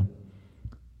ਜਾਂਦਾ ਸੀਗਾ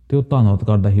ਅਤੇ ਉਹ ਧੰਨਵਾਦ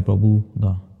ਕਰਦਾ ਸੀ ਪ੍ਰਭੂ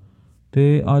ਦਾ।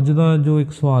 ਅਤੇ ਅੱਜ ਦਾ ਜੋ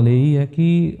ਇੱਕ ਸਵਾਲ ਇਹੀ ਹੈ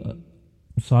ਕਿ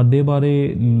ਸਾਡੇ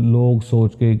ਬਾਰੇ ਲੋਕ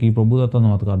ਸੋਚ ਕੇ ਕਿ ਪ੍ਰਭੂ ਦਾ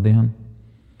ਧੰਨਵਾਦ ਕਰਦੇ ਹਨ।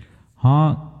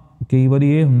 ਹਾਂ, ਕਈ ਵਾਰੀ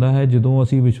ਇਹ ਹੁੰਦਾ ਹੈ ਜਦੋਂ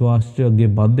ਅਸੀਂ ਵਿਸ਼ਵਾਸ 'ਚ ਅੱਗੇ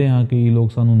ਵੱਧਦੇ ਹਾਂ, ਕਈ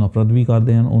ਲੋਕ ਸਾਨੂੰ ਨਫ਼ਰਤ ਵੀ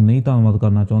ਕਰਦੇ ਹਨ, ਉਹ ਨਹੀਂ ਧੰਨਵਾਦ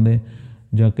ਕਰਨਾ ਚਾਹੁੰਦੇ,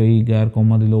 ਜਾਂ ਕਈ ਗੈਰ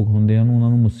ਕੌਮਾਂ ਦੇ ਲੋਕ ਹੁੰਦੇ ਹਨ, ਉਹਨਾਂ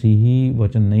ਨੂੰ ਮਸੀਹੀ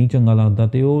ਵਚਨ ਨਹੀਂ ਚੰਗਾ ਲੱਗਦਾ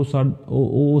ਅਤੇ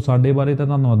ਉਹ ਸਾਡੇ ਬਾਰੇ ਤਾਂ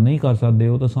ਧੰਨਵਾਦ ਨਹੀਂ ਕਰ ਸਕਦੇ,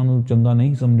 ਉਹ ਤਾਂ ਸਾਨੂੰ ਚੰਗਾ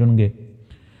ਨਹੀਂ ਸਮਝਣਗੇ।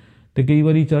 ਅਤੇ ਕਈ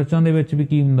ਵਾਰੀ ਚਰਚਾਂ ਦੇ ਵਿੱਚ ਵੀ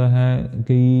ਕੀ ਹੁੰਦਾ ਹੈ,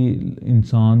 ਕਈ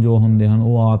ਇਨਸਾਨ ਜੋ ਹੁੰਦੇ ਹਨ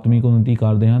ਉਹ ਆਤਮਿਕ ਉੱਨਤੀ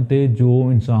ਕਰਦੇ ਹਨ, ਅਤੇ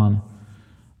ਜੋ ਇਨਸਾਨ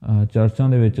ਚਰਚਾਂ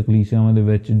ਦੇ ਵਿੱਚ, ਕਲੀਸਿਆਵਾਂ ਦੇ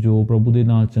ਵਿੱਚ ਜੋ ਪ੍ਰਭੂ ਦੇ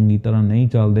ਨਾਲ ਚੰਗੀ ਤਰ੍ਹਾਂ ਨਹੀਂ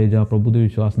ਚੱਲਦੇ ਜਾਂ ਪ੍ਰਭੂ ਦੇ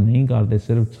ਵਿਸ਼ਵਾਸ ਨਹੀਂ ਕਰਦੇ,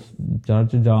 ਸਿਰਫ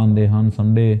ਚਰਚ ਜਾਂਦੇ ਹਨ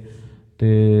ਸੰਡੇ,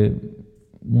 ਅਤੇ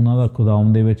ਉਹਨਾਂ ਦਾ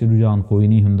ਖੁਦਾਵੰਦ ਦੇ ਵਿੱਚ ਰੁਝਾਨ ਕੋਈ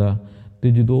ਨਹੀਂ ਹੁੰਦਾ,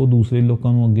 ਅਤੇ ਜਦੋਂ ਉਹ ਦੂਸਰੇ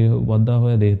ਲੋਕਾਂ ਨੂੰ ਅੱਗੇ ਵੱਧਦਾ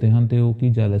ਹੋਇਆ ਦੇਖਦੇ ਹਨ ਅਤੇ ਉਹ ਕੀ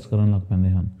ਜੈਲਸ ਕਰਨ ਲੱਗ ਪੈਂਦੇ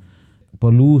ਹਨ।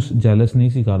 ਪੌਲੁਸ ਜੈਲਸ ਨਹੀਂ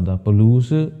ਸੀ ਕਰਦਾ,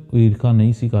 ਪੌਲੁਸ ਈਰਖਾ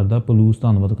ਨਹੀਂ ਸੀ ਕਰਦਾ, ਪੌਲੁਸ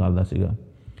ਧੰਨਵਾਦ ਕਰਦਾ ਸੀਗਾ।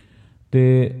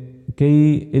 ਅਤੇ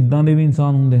ਕਈ ਇੱਦਾਂ ਦੇ ਵੀ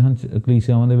ਇਨਸਾਨ ਹੁੰਦੇ ਹਨ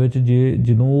ਕਲੀਸਿਆਵਾਂ ਦੇ ਵਿੱਚ,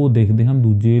 ਜਦੋਂ ਉਹ ਦੇਖਦੇ ਹਨ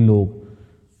ਦੂਜੇ ਲੋਕ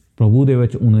ਪ੍ਰਭੂ ਦੇ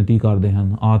ਵਿੱਚ ਉੱਨਤੀ ਕਰਦੇ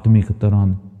ਹਨ, ਆਤਮਿਕ ਤਰ੍ਹਾਂ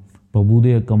ਪ੍ਰਭੂ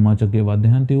ਦੇ ਕੰਮਾਂ 'ਚ ਅੱਗੇ ਵੱਧਦੇ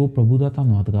ਹਨ, ਅਤੇ ਉਹ ਪ੍ਰਭੂ ਦਾ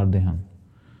ਧੰਨਵਾਦ ਕਰਦੇ ਹਨ।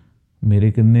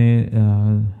 ਮੇਰੇ ਕਿੰਨੇ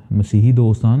ਮਸੀਹੀ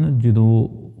ਦੋਸਤ ਹਨ, ਜਦੋਂ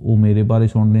ਉਹ ਮੇਰੇ ਬਾਰੇ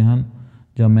ਸੁਣਦੇ ਹਨ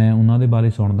ਜਾਂ ਮੈਂ ਉਹਨਾਂ ਦੇ ਬਾਰੇ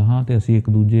ਸੁਣਦਾ ਹਾਂ, ਅਤੇ ਅਸੀਂ ਇੱਕ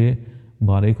ਦੂਜੇ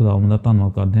ਬਾਰੇ ਖੁਦਾਵੰਦ ਦਾ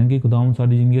ਧੰਨਵਾਦ ਕਰਦੇ ਹਾਂ ਕਿ ਖੁਦਾਵੰਦ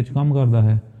ਸਾਡੀ ਜ਼ਿੰਦਗੀ 'ਚ ਕੰਮ ਕਰਦਾ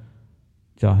ਹੈ।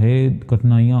 ਚਾਹੇ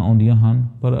ਕਠਿਨਾਈਆਂ ਆਉਂਦੀਆਂ ਹਨ,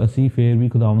 ਪਰ ਅਸੀਂ ਫਿਰ ਵੀ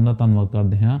ਖੁਦਾਵੰਦ ਦਾ ਧੰਨਵਾਦ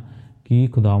ਕਰਦੇ ਹਾਂ ਕਿ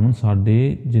ਖੁਦਾਵੰਦ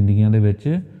ਸਾਡੇ ਜ਼ਿੰਦਗੀਆਂ ਦੇ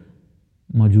ਵਿੱਚ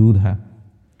ਮੌਜੂਦ ਹੈ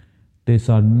ਅਤੇ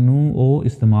ਸਾਨੂੰ ਉਹ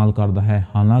ਇਸਤੇਮਾਲ ਕਰਦਾ ਹੈ।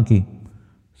 ਹਾਲਾਂਕਿ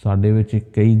ਸਾਡੇ ਵਿੱਚ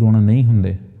ਕਈ ਗੁਣ ਨਹੀਂ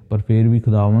ਹੁੰਦੇ, ਪਰ ਫਿਰ ਵੀ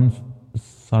ਖੁਦਾਵੰਦ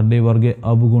ਸਾਡੇ ਵਰਗੇ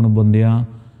ਅਵਗੁਣ ਬੰਦਿਆਂ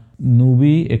ਨੂੰ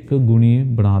ਵੀ ਇੱਕ ਗੁਣੀ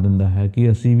ਬਣਾ ਦਿੰਦਾ ਹੈ ਕਿ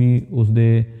ਅਸੀਂ ਵੀ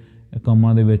ਉਸਦੇ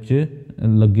ਕੰਮਾਂ ਦੇ ਵਿੱਚ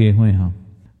ਲੱਗੇ ਹੋਏ ਹਾਂ।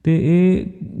 ਅਤੇ ਇਹ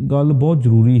ਗੱਲ ਬਹੁਤ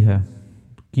ਜ਼ਰੂਰੀ ਹੈ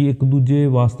ਕਿ ਇੱਕ ਦੂਜੇ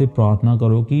ਵਾਸਤੇ ਪ੍ਰਾਰਥਨਾ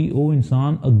ਕਰੋ ਕਿ ਉਹ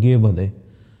ਇਨਸਾਨ ਅੱਗੇ ਵਧੇ।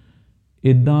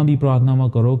 ਇੱਦਾਂ ਦੀ ਪ੍ਰਾਰਥਨਾਵਾਂ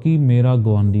ਕਰੋ ਕਿ ਮੇਰਾ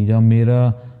ਗੁਆਂਢੀ ਜਾਂ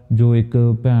ਮੇਰਾ ਜੋ ਇੱਕ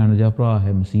ਭੈਣ ਜਾਂ ਭਰਾ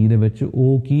ਹੈ ਮਸੀਹ ਦੇ ਵਿੱਚ,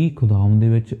 ਉਹ ਕੀ ਖੁਦਾਵੰਦ ਦੇ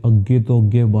ਵਿੱਚ ਅੱਗੇ ਤੋਂ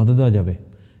ਅੱਗੇ ਵੱਧਦਾ ਜਾਵੇ,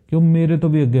 ਕਿ ਉਹ ਮੇਰੇ ਤੋਂ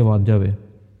ਵੀ ਅੱਗੇ ਵੱਧ ਜਾਵੇ।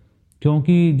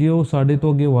 ਕਿਉਂਕਿ ਜੇ ਉਹ ਸਾਡੇ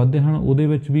ਤੋਂ ਅੱਗੇ ਵੱਧਦੇ ਹਨ, ਉਹਦੇ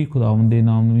ਵਿੱਚ ਵੀ ਖੁਦਾਵੰਦ ਦੇ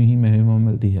ਨਾਮ ਨੂੰ ਹੀ ਮਹਿਮਾ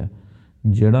ਮਿਲਦੀ ਹੈ।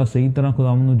 ਜਿਹੜਾ ਸਹੀ ਤਰ੍ਹਾਂ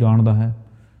ਖੁਦਾਵੰਦ ਨੂੰ ਜਾਣਦਾ ਹੈ,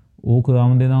 ਉਹ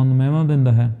ਖੁਦਾਵੰਦ ਦੇ ਨਾਮ ਨੂੰ ਮਹਿਮਾ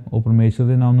ਦਿੰਦਾ ਹੈ, ਉਹ ਪਰਮੇਸ਼ਰ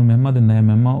ਦੇ ਨਾਮ ਨੂੰ ਮਹਿਮਾ ਦਿੰਦਾ ਹੈ।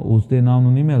 ਮਹਿਮਾ ਉਸ ਦੇ ਨਾਮ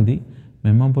ਨੂੰ ਨਹੀਂ ਮਿਲਦੀ,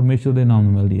 ਮਹਿਮਾ ਪਰਮੇਸ਼ਰ ਦੇ ਨਾਮ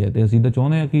ਨੂੰ ਮਿਲਦੀ ਹੈ। ਅਤੇ ਅਸੀਂ ਤਾਂ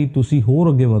ਚਾਹੁੰਦੇ ਹਾਂ ਕਿ ਤੁਸੀਂ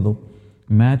ਹੋਰ ਅੱਗੇ ਵਧੋ।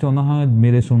 ਮੈਂ ਚਾਹੁੰਦਾ ਹਾਂ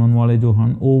ਮੇਰੇ ਸੁਣਨ ਵਾਲੇ ਜੋ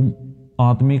ਹਨ, ਉਹ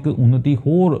ਆਤਮਿਕ ਉੱਨਤੀ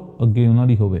ਹੋਰ ਅੱਗੇ ਉਹਨਾਂ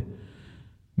ਦੀ ਹੋਵੇ,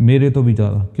 ਮੇਰੇ ਤੋਂ ਵੀ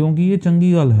ਜ਼ਿਆਦਾ, ਕਿਉਂਕਿ ਇਹ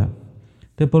ਚੰਗੀ ਗੱਲ ਹੈ।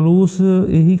 ਅਤੇ ਪੌਲੁਸ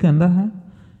ਇਹੀ ਕਹਿੰਦਾ ਹੈ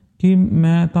ਕਿ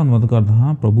ਮੈਂ ਧੰਨਵਾਦ ਕਰਦਾ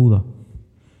ਹਾਂ ਪ੍ਰਭੂ ਦਾ।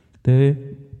 ਅਤੇ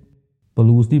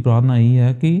ਪੌਲੁਸ ਦੀ ਪ੍ਰਾਰਥਨਾ ਇਹੀ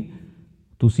ਹੈ ਕਿ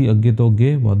ਤੁਸੀਂ ਅੱਗੇ ਤੋਂ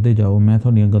ਅੱਗੇ ਵੱਧਦੇ ਜਾਓ। ਮੈਂ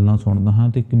ਤੁਹਾਡੀਆਂ ਗੱਲਾਂ ਸੁਣਦਾ ਹਾਂ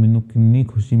ਅਤੇ ਮੈਨੂੰ ਕਿੰਨੀ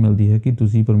ਖੁਸ਼ੀ ਮਿਲਦੀ ਹੈ ਕਿ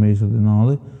ਤੁਸੀਂ ਪਰਮੇਸ਼ਰ ਦੇ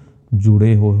ਨਾਲ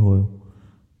ਜੁੜੇ ਹੋਏ ਹੋ।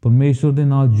 ਪਰਮੇਸ਼ਰ ਦੇ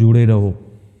ਨਾਲ ਜੁੜੇ ਰਹੋ,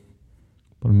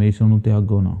 ਪਰਮੇਸ਼ਰ ਨੂੰ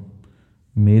ਤਿਆਗੋ ਨਾ।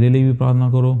 ਮੇਰੇ ਲਈ ਵੀ ਪ੍ਰਾਰਥਨਾ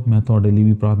ਕਰੋ, ਮੈਂ ਤੁਹਾਡੇ ਲਈ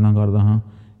ਵੀ ਪ੍ਰਾਰਥਨਾ ਕਰਦਾ ਹਾਂ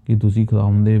ਕਿ ਤੁਸੀਂ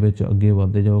ਖੁਦਾਵੰਦ ਦੇ ਵਿੱਚ ਅੱਗੇ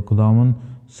ਵੱਧਦੇ ਜਾਓ। ਖੁਦਾਵੰਦ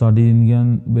ਸਾਡੀ ਜ਼ਿੰਦਗੀਆਂ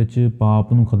ਵਿੱਚ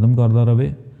ਪਾਪ ਨੂੰ ਖਤਮ ਕਰਦਾ ਰਹੇ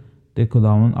ਅਤੇ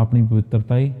ਖੁਦਾਵੰਦ ਆਪਣੀ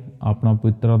ਪਵਿੱਤਰਤਾ ਹੀ, ਆਪਣਾ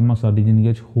ਪਵਿੱਤਰ ਆਤਮਾ ਸਾਡੀ ਜ਼ਿੰਦਗੀ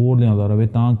ਵਿੱਚ ਹੋਰ ਲਿਆਉਂਦਾ ਰਹੇ,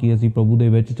 ਤਾਂ ਕਿ ਅਸੀਂ ਪ੍ਰਭੂ ਦੇ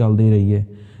ਵਿੱਚ ਚੱਲਦੇ ਰਹੀਏ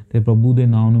ਅਤੇ ਪ੍ਰਭੂ ਦੇ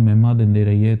ਨਾਮ ਨੂੰ ਮਹਿਮਾ ਦਿੰਦੇ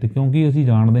ਰਹੀਏ। ਅਤੇ ਕਿਉਂਕਿ ਅਸੀਂ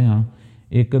ਜਾਣਦੇ ਹਾਂ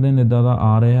ਇੱਕ ਦਿਨ ਇੱਦਾਂ ਦਾ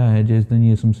ਆ ਰਿਹਾ ਹੈ ਜਿਸ ਦਿਨ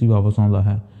ਯਿਸੂ ਮਸੀਹ ਵਾਪਸ ਆਉਂਦਾ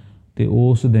ਹੈ, ਅਤੇ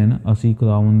ਉਸ ਦਿਨ ਅਸੀਂ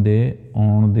ਖੁਦਾਵੰਦ ਦੇ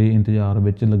ਆਉਣ ਦੇ ਇੰਤਜ਼ਾਰ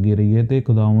ਵਿੱਚ ਲੱਗੇ ਰਹੀਏ ਅਤੇ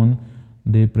ਖੁਦਾਵੰਦ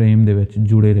ਦੇ ਪ੍ਰੇਮ ਦੇ ਵਿੱਚ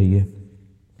ਜੁੜੇ ਰਹੀਏ।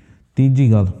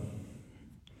 ਤੀਜੀ ਗੱਲ,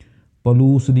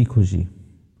 ਪੌਲੁਸ ਦੀ ਖੁਸ਼ੀ।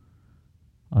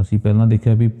 ਅਸੀਂ ਪਹਿਲਾਂ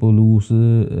ਦੇਖਿਆ ਵੀ ਪੌਲੁਸ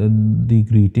ਦੀ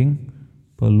ਗ੍ਰੀਟਿੰਗ,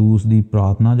 ਪੌਲੁਸ ਦੀ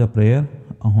ਪ੍ਰਾਰਥਨਾ ਜਾਂ ਪ੍ਰੇਅਰ,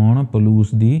 ਹੁਣ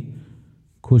ਪੌਲੁਸ ਦੀ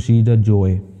ਖੁਸ਼ੀ ਜਾਂ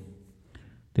ਜੋਏ।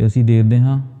 ਅਤੇ ਅਸੀਂ ਦੇਖਦੇ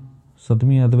ਹਾਂ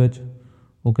 7ਵੀਂ ਆਇਤ ਵਿੱਚ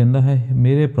ਉਹ ਕਹਿੰਦਾ ਹੈ,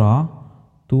 ਮੇਰੇ ਭਰਾ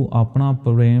ਤੂੰ ਆਪਣਾ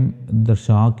ਪ੍ਰੇਮ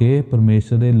ਦਰਸਾ ਕੇ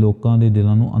ਪਰਮੇਸ਼ਰ ਦੇ ਲੋਕਾਂ ਦੇ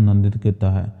ਦਿਲਾਂ ਨੂੰ ਆਨੰਦਿਤ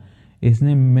ਕੀਤਾ ਹੈ। ਇਸ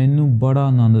ਨੇ ਮੈਨੂੰ ਬੜਾ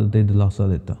ਆਨੰਦ ਅਤੇ ਦਿਲਾਸਾ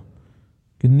ਦਿੱਤਾ।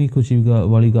 ਕਿੰਨੀ ਖੁਸ਼ੀ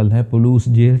ਵਾਲੀ ਗੱਲ ਹੈ। ਪੌਲੁਸ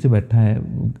ਜੇਲ੍ਹ 'ਚ ਬੈਠਾ ਹੈ,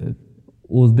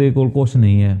 ਉਸਦੇ ਕੋਲ ਕੁਛ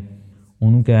ਨਹੀਂ ਹੈ,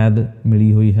 ਉਹਨੂੰ ਕੈਦ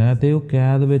ਮਿਲੀ ਹੋਈ ਹੈ ਅਤੇ ਉਹ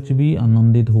ਕੈਦ ਵਿੱਚ ਵੀ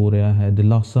ਆਨੰਦਿਤ ਹੋ ਰਿਹਾ ਹੈ,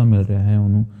 ਦਿਲਾਸਾ ਮਿਲ ਰਿਹਾ ਹੈ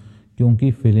ਉਹਨੂੰ,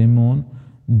 ਕਿਉਂਕਿ ਫਿਲੇਮੋਨ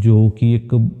ਜੋ ਕਿ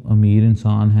ਇੱਕ ਅਮੀਰ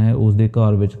ਇਨਸਾਨ ਹੈ, ਉਸਦੇ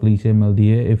ਘਰ ਵਿੱਚ ਕਲੀਸਿਆ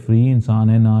ਮਿਲਦੀ ਹੈ। ਇਹ ਫ੍ਰੀ ਇਨਸਾਨ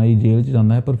ਹੈ, ਨਾ ਹੀ ਜੇਲ੍ਹ 'ਚ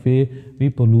ਜਾਂਦਾ ਹੈ, ਪਰ ਫਿਰ ਵੀ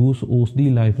ਪੌਲੁਸ ਉਸ ਦੀ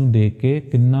ਲਾਈਫ ਨੂੰ ਦੇਖ ਕੇ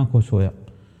ਕਿੰਨਾ ਖੁਸ਼ ਹੋਇਆ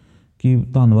ਕਿ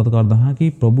ਧੰਨਵਾਦ ਕਰਦਾ ਹਾਂ ਕਿ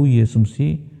ਪ੍ਰਭੂ ਯਿਸੂ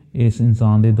ਮਸੀਹ ਇਸ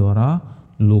ਇਨਸਾਨ ਦੇ ਦੁਆਰਾ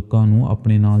ਲੋਕਾਂ ਨੂੰ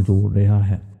ਆਪਣੇ ਨਾਲ ਜੋੜ ਰਿਹਾ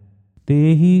ਹੈ।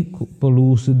 ਅਤੇ ਇਹੀ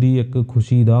ਪੌਲੁਸ ਦੀ ਇੱਕ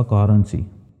ਖੁਸ਼ੀ ਦਾ ਕਾਰਨ ਸੀ।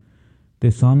 ਅਤੇ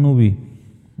ਸਾਨੂੰ ਵੀ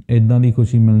ਇੱਦਾਂ ਦੀ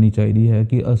ਖੁਸ਼ੀ ਮਿਲਣੀ ਚਾਹੀਦੀ ਹੈ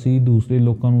ਕਿ ਅਸੀਂ ਦੂਸਰੇ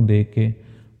ਲੋਕਾਂ ਨੂੰ ਦੇਖ ਕੇ,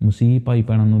 ਮਸੀਹ ਭਾਈ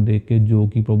ਭੈਣਾਂ ਨੂੰ ਦੇਖ ਕੇ ਜੋ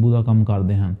ਕਿ ਪ੍ਰਭੂ ਦਾ ਕੰਮ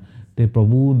ਕਰਦੇ ਹਨ ਅਤੇ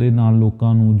ਪ੍ਰਭੂ ਦੇ ਨਾਲ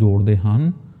ਲੋਕਾਂ ਨੂੰ ਜੋੜਦੇ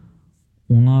ਹਨ,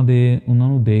 ਉਹਨਾਂ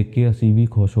ਨੂੰ ਦੇਖ ਕੇ ਅਸੀਂ ਵੀ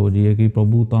ਖੁਸ਼ ਹੋ ਜਾਈਏ ਕਿ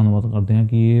ਪ੍ਰਭੂ ਧੰਨਵਾਦ ਕਰਦੇ ਹਾਂ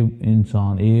ਕਿ ਇਹ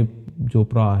ਇਨਸਾਨ, ਇਹ ਜੋ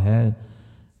ਭਰਾ ਹੈ,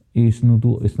 ਇਸ ਨੂੰ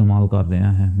ਤੂੰ ਇਸਤੇਮਾਲ ਕਰ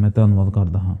ਰਿਹਾ ਹੈ, ਮੈਂ ਧੰਨਵਾਦ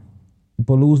ਕਰਦਾ ਹਾਂ।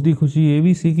 ਪੌਲੁਸ ਦੀ ਖੁਸ਼ੀ ਇਹ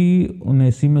ਵੀ ਸੀ ਕਿ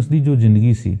ਓਨੇਸੀਮਸ ਦੀ ਜੋ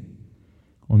ਜ਼ਿੰਦਗੀ ਸੀ,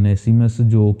 ਓਨੇਸੀਮਸ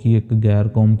ਜੋ ਕਿ ਇੱਕ ਗੈਰ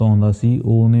ਕੌਮ ਤੋਂ ਆਉਂਦਾ ਸੀ,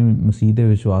 ਉਹਨੇ ਮਸੀਹ 'ਤੇ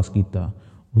ਵਿਸ਼ਵਾਸ ਕੀਤਾ,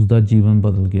 ਉਸਦਾ ਜੀਵਨ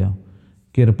ਬਦਲ ਗਿਆ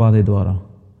ਕਿਰਪਾ ਦੇ ਦੁਆਰਾ।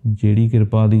 ਜਿਹੜੀ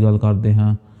ਕਿਰਪਾ ਦੀ ਗੱਲ ਕਰਦੇ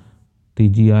ਹਾਂ,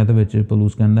 3 ਆਇਤ ਵਿੱਚ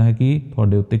ਪੌਲੁਸ ਕਹਿੰਦਾ ਹੈ ਕਿ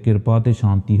ਤੁਹਾਡੇ ਉੱਤੇ ਕਿਰਪਾ ਅਤੇ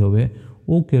ਸ਼ਾਂਤੀ ਹੋਵੇ।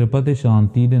 ਉਹ ਕਿਰਪਾ ਅਤੇ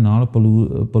ਸ਼ਾਂਤੀ ਦੇ ਨਾਲ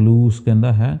ਪੌਲੁਸ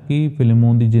ਕਹਿੰਦਾ ਹੈ ਕਿ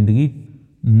ਫਿਲੇਮੋਨ ਦੀ ਜ਼ਿੰਦਗੀ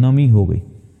ਨਵੀਂ ਹੋ ਗਈ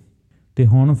ਅਤੇ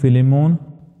ਹੁਣ ਫਿਲੇਮੋਨ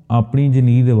ਆਪਣੀ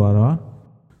ਜ਼ਿੰਦਗੀ ਦੁਆਰਾ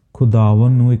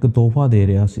ਖੁਦਾਵੰਦ ਨੂੰ ਇੱਕ ਤੋਹਫਾ ਦੇ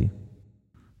ਰਿਹਾ ਸੀ,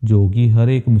 ਜੋ ਕਿ ਹਰ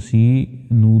ਇੱਕ ਮਸੀਹ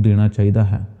ਨੂੰ ਦੇਣਾ ਚਾਹੀਦਾ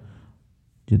ਹੈ।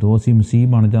 ਜਦੋਂ ਅਸੀਂ ਮਸੀਹ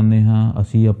ਬਣ ਜਾਂਦੇ ਹਾਂ,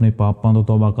 ਅਸੀਂ ਆਪਣੇ ਪਾਪਾਂ ਤੋਂ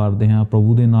ਤੌਬਾ ਕਰਦੇ ਹਾਂ,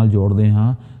 ਪ੍ਰਭੂ ਦੇ ਨਾਲ ਜੋੜਦੇ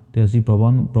ਹਾਂ ਅਤੇ ਅਸੀਂ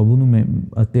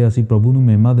ਪ੍ਰਭੂ ਨੂੰ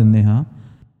ਮਹਿਮਾ ਦਿੰਦੇ ਹਾਂ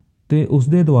ਅਤੇ ਉਸ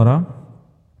ਦੇ ਦੁਆਰਾ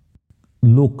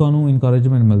ਲੋਕਾਂ ਨੂੰ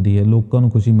ਇਨਕਰੇਜਮੈਂਟ ਮਿਲਦੀ ਹੈ, ਲੋਕਾਂ ਨੂੰ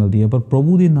ਖੁਸ਼ੀ ਮਿਲਦੀ ਹੈ, ਪਰ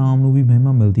ਪ੍ਰਭੂ ਦੇ ਨਾਮ ਨੂੰ ਵੀ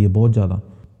ਮਹਿਮਾ ਮਿਲਦੀ ਹੈ ਬਹੁਤ ਜ਼ਿਆਦਾ।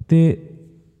 ਅਤੇ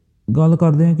ਗੱਲ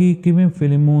ਕਰਦੇ ਹਾਂ ਕਿ ਕਿਵੇਂ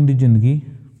ਫਿਲੇਮੋਨ ਦੀ ਜ਼ਿੰਦਗੀ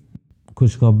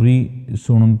ਖੁਸ਼ਖਬਰੀ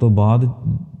ਸੁਣਨ ਤੋਂ ਬਾਅਦ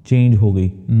ਚੇਂਜ ਹੋ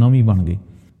ਗਈ, ਨਵੀਂ ਬਣ ਗਈ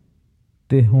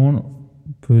ਅਤੇ ਹੁਣ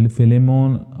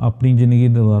ਫਿਲੇਮੋਨ ਆਪਣੀ ਜ਼ਿੰਦਗੀ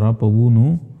ਦੁਆਰਾ ਪ੍ਰਭੂ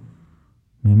ਨੂੰ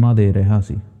ਮਹਿਮਾ ਦੇ ਰਿਹਾ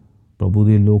ਸੀ, ਪ੍ਰਭੂ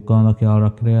ਦੇ ਲੋਕਾਂ ਦਾ ਖਿਆਲ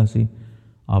ਰੱਖ ਰਿਹਾ ਸੀ।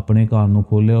 ਆਪਣੇ ਘਰ ਨੂੰ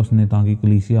ਖੋਲ੍ਹਿਆ ਉਸਨੇ ਤਾਂ ਕਿ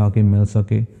ਕਲੀਸਿਆ ਆ ਕੇ ਮਿਲ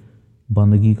ਸਕੇ,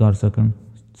 ਬੰਦਗੀ ਕਰ ਸਕਣ,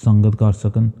 ਸੰਗਤ ਕਰ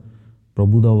ਸਕਣ,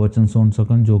 ਪ੍ਰਭੂ ਦਾ ਵਚਨ ਸੁਣ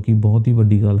ਸਕਣ, ਜੋ ਕਿ ਬਹੁਤ ਹੀ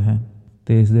ਵੱਡੀ ਗੱਲ ਹੈ।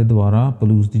 ਅਤੇ ਇਸ ਦੇ ਦੁਆਰਾ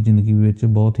ਪੌਲੁਸ ਦੀ ਜ਼ਿੰਦਗੀ ਵਿੱਚ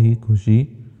ਬਹੁਤ ਹੀ ਖੁਸ਼ੀ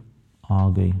ਆ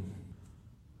ਗਈ।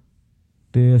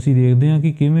 ਅਤੇ ਅਸੀਂ ਦੇਖਦੇ ਹਾਂ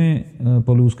ਕਿ ਕਿਵੇਂ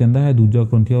ਪੌਲੁਸ ਕਹਿੰਦਾ ਹੈ 2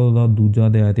 ਕੁਰਿੰਥੀਆਂ ਦਾ 2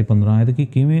 ਅਧਿਆਇ ਅਤੇ 15 ਆਇਤ ਕਿ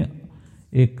ਕਿਵੇਂ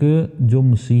ਇੱਕ ਜੋ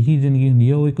ਮਸੀਹੀ ਜ਼ਿੰਦਗੀ ਹੁੰਦੀ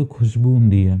ਹੈ ਉਹ ਇੱਕ ਖੁਸ਼ਬੂ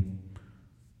ਹੁੰਦੀ ਹੈ,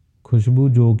 ਖੁਸ਼ਬੂ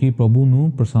ਜੋ ਕਿ ਪ੍ਰਭੂ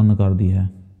ਨੂੰ ਪ੍ਰਸੰਨ ਕਰਦੀ ਹੈ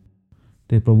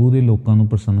ਅਤੇ ਪ੍ਰਭੂ ਦੇ ਲੋਕਾਂ ਨੂੰ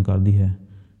ਪ੍ਰਸੰਨ ਕਰਦੀ ਹੈ।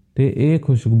 ਅਤੇ ਇਹ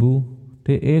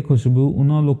ਖੁਸ਼ਬੂ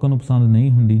ਉਹਨਾਂ ਲੋਕਾਂ ਨੂੰ ਪਸੰਦ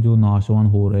ਨਹੀਂ ਹੁੰਦੀ ਜੋ ਨਾਸ਼ਵਾਨ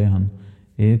ਹੋ ਰਹੇ ਹਨ।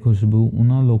 ਇਹ ਖੁਸ਼ਬੂ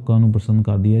ਉਹਨਾਂ ਲੋਕਾਂ ਨੂੰ ਪ੍ਰਸੰਨ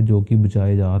ਕਰਦੀ ਹੈ ਜੋ ਕਿ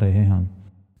ਬਚਾਏ ਜਾ ਰਹੇ ਹਨ।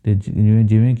 ਅਤੇ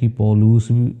ਜਿਵੇਂ ਕਿ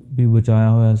ਪੌਲੁਸ ਵੀ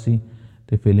ਬਚਾਇਆ ਹੋਇਆ ਸੀ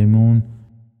ਅਤੇ ਫਿਲੇਮੋਨ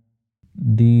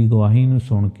ਦੀ ਗਵਾਹੀ ਨੂੰ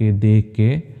ਸੁਣ ਕੇ, ਦੇਖ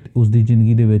ਕੇ ਉਸ ਦੀ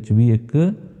ਜ਼ਿੰਦਗੀ ਦੇ ਵਿੱਚ ਵੀ ਇੱਕ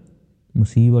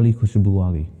ਮਸੀਹ ਵਾਲੀ ਖੁਸ਼ਬੂ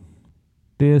ਆ ਗਈ।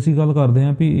 ਅਤੇ ਅਸੀਂ ਗੱਲ ਕਰਦੇ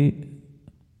ਹਾਂ ਵੀ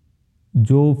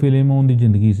ਜੋ ਫਿਲੇਮੋਨ ਦੀ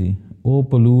ਜ਼ਿੰਦਗੀ ਸੀ ਉਹ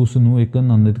ਪੌਲੁਸ ਨੂੰ ਇੱਕ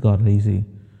ਆਨੰਦਿਤ ਕਰ ਰਹੀ ਸੀ।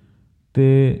 ਅਤੇ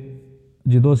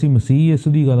ਜਦੋਂ ਅਸੀਂ ਮਸੀਹ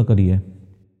ਯਿਸੂ ਦੀ ਗੱਲ ਕਰੀਏ,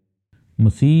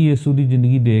 ਮਸੀਹ ਯਿਸੂ ਦੀ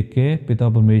ਜ਼ਿੰਦਗੀ ਦੇਖ ਕੇ ਪਿਤਾ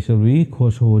ਪਰਮੇਸ਼ਰ ਵੀ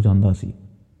ਖੁਸ਼ ਹੋ ਜਾਂਦਾ ਸੀ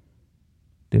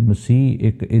ਅਤੇ ਮਸੀਹ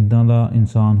ਇੱਕ ਇੱਦਾਂ ਦਾ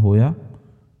ਇਨਸਾਨ ਹੋਇਆ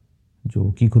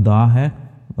ਜੋ ਕਿ ਖੁਦਾ ਹੈ।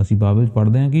 ਅਸੀਂ ਬਾਈਬਲ 'ਚ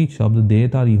ਪੜ੍ਹਦੇ ਹਾਂ ਕਿ ਸ਼ਬਦ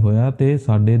ਦੇਹਧਾਰੀ ਹੋਇਆ ਅਤੇ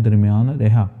ਸਾਡੇ ਦਰਮਿਆਨ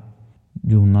ਰਿਹਾ।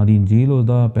 ਯਹੂਨਾ ਦੀ ਇੰਜੀਲ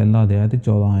ਉਸਦਾ 1 ਅਧਿਆਇ ਅਤੇ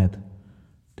 14 ਆਇਤ।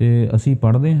 ਅਤੇ ਅਸੀਂ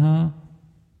ਪੜ੍ਹਦੇ ਹਾਂ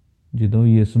ਜਦੋਂ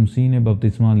ਯਿਸੂ ਮਸੀਹ ਨੇ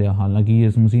ਬਪਤਿਸਮਾ ਲਿਆ, ਹਾਲਾਂਕਿ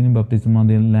ਯਿਸੂ ਮਸੀਹ ਨੇ ਬਪਤਿਸਮਾ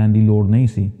ਲੈਣ ਦੀ ਲੋੜ ਨਹੀਂ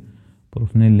ਸੀ, ਪਰ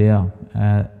ਉਸਨੇ ਲਿਆ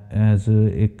ਐਜ਼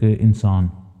ਇੱਕ ਇਨਸਾਨ।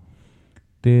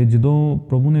 ਅਤੇ ਜਦੋਂ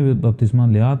ਪ੍ਰਭੂ ਨੇ ਬਪਤਿਸਮਾ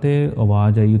ਲਿਆ ਅਤੇ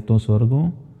ਆਵਾਜ਼ ਆਈ ਉੱਤੋਂ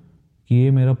ਸਵਰਗੋਂ ਕਿ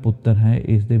ਇਹ ਮੇਰਾ ਪੁੱਤਰ ਹੈ,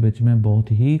 ਇਸ ਦੇ ਵਿੱਚ ਮੈਂ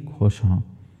ਬਹੁਤ ਹੀ ਖੁਸ਼ ਹਾਂ।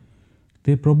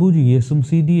 ਅਤੇ ਪ੍ਰਭੂ ਜੀ ਯਿਸੂ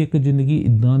ਮਸੀਹ ਦੀ ਇੱਕ ਜ਼ਿੰਦਗੀ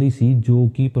ਇੱਦਾਂ ਦੀ ਸੀ ਜੋ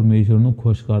ਕਿ ਪਰਮੇਸ਼ਰ ਨੂੰ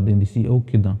ਖੁਸ਼ ਕਰ ਦਿੰਦੀ ਸੀ। ਉਹ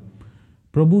ਕਿੱਦਾਂ?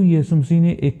 ਪ੍ਰਭੂ ਯਿਸੂ ਮਸੀਹ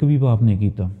ਨੇ ਇੱਕ ਵੀ ਪਾਪ ਨਹੀਂ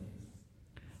ਕੀਤਾ।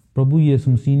 ਪ੍ਰਭੂ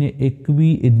ਯਿਸੂ ਮਸੀਹ ਨੇ ਇੱਕ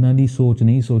ਵੀ ਇੱਦਾਂ ਦੀ ਸੋਚ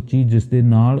ਨਹੀਂ ਸੋਚੀ ਜਿਸ ਦੇ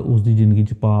ਨਾਲ ਉਸ ਦੀ ਜ਼ਿੰਦਗੀ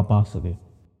 'ਚ ਪਾਪ ਆ ਸਕੇ।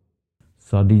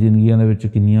 ਸਾਡੀ ਜ਼ਿੰਦਗੀਆਂ ਦੇ ਵਿੱਚ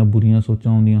ਕਿੰਨੀਆਂ ਬੁਰੀਆਂ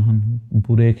ਸੋਚਾਂ ਆਉਂਦੀਆਂ ਹਨ,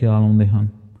 ਬੁਰੇ ਖਿਆਲ ਆਉਂਦੇ ਹਨ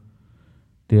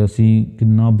ਅਤੇ ਅਸੀਂ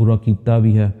ਕਿੰਨਾ ਬੁਰਾ ਕੀਤਾ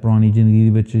ਵੀ ਹੈ ਪੁਰਾਣੀ ਜ਼ਿੰਦਗੀ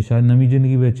ਵਿੱਚ, ਸ਼ਾਇਦ ਨਵੀਂ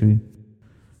ਜ਼ਿੰਦਗੀ ਵਿੱਚ ਵੀ।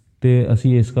 ਅਤੇ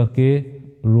ਅਸੀਂ ਇਸ ਕਰਕੇ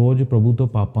ਰੋਜ਼ ਪ੍ਰਭੂ ਤੋਂ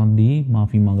ਪਾਪਾਂ ਦੀ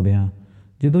ਮਾਫੀ ਮੰਗਦੇ ਹਾਂ।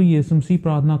 ਜਦੋਂ ਯਿਸੂ ਮਸੀਹ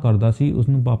ਪ੍ਰਾਰਥਨਾ ਕਰਦਾ ਸੀ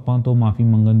ਉਸਨੂੰ ਪਾਪਾਂ ਤੋਂ ਮਾਫੀ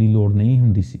ਮੰਗਣ ਦੀ ਲੋੜ ਨਹੀਂ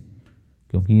ਹੁੰਦੀ ਸੀ,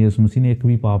 ਕਿਉਂਕਿ ਯਿਸੂ ਮਸੀਹ ਨੇ ਇੱਕ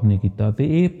ਵੀ ਪਾਪ ਨਹੀਂ ਕੀਤਾ। ਅਤੇ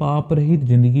ਇਹ ਪਾਪ ਰਹਿਤ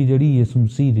ਜ਼ਿੰਦਗੀ ਜਿਹੜੀ ਯਿਸੂ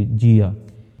ਮਸੀਹ ਜੀਆ,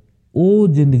 ਉਹ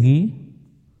ਜ਼ਿੰਦਗੀ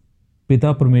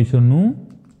ਪਿਤਾ ਪਰਮੇਸ਼ਰ ਨੂੰ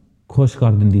ਖੁਸ਼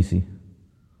ਕਰ ਦਿੰਦੀ ਸੀ।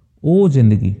 ਉਹ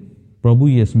ਜ਼ਿੰਦਗੀ ਪ੍ਰਭੂ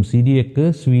ਯਿਸੂ ਮਸੀਹ ਦੀ ਇੱਕ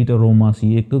ਸਵੀਟ ਅਰੋਮਾ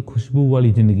ਸੀ, ਇੱਕ ਖੁਸ਼ਬੂ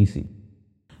ਵਾਲੀ ਜ਼ਿੰਦਗੀ ਸੀ।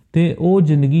 ਅਤੇ ਉਹ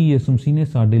ਜ਼ਿੰਦਗੀ ਯਿਸੂ ਮਸੀਹ ਨੇ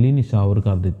ਸਾਡੇ ਲਈ ਨਿਸ਼ਾਵਰ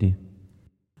ਕਰ ਦਿੱਤੀ।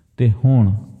 ਅਤੇ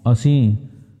ਹੁਣ ਅਸੀਂ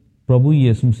ਪ੍ਰਭੂ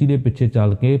ਯਿਸੂ ਮਸੀਹ ਦੇ ਪਿੱਛੇ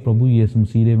ਚੱਲ ਕੇ ਪ੍ਰਭੂ ਯਿਸੂ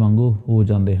ਮਸੀਹ ਦੇ ਵਾਂਗੂ ਹੋ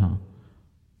ਜਾਂਦੇ ਹਾਂ।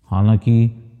 ਹਾਲਾਂਕਿ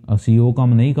ਅਸੀਂ ਉਹ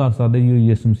ਕੰਮ ਨਹੀਂ ਕਰ ਸਕਦੇ ਜੋ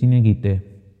ਯਿਸੂ ਮਸੀਹ ਨੇ ਕੀਤੇ।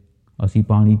 ਅਸੀਂ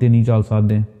ਪਾਣੀ 'ਤੇ ਨਹੀਂ ਚੱਲ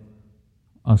ਸਕਦੇ,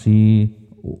 ਅਸੀਂ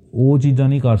ਉਹ ਚੀਜ਼ਾਂ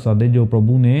ਨਹੀਂ ਕਰ ਸਕਦੇ ਜੋ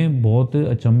ਪ੍ਰਭੂ ਨੇ ਬਹੁਤ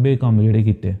ਅਚੰਭੇ ਕੰਮ ਜਿਹੜੇ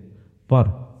ਕੀਤੇ।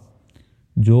 ਪਰ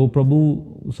ਜੋ ਪ੍ਰਭੂ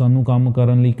ਸਾਨੂੰ ਕੰਮ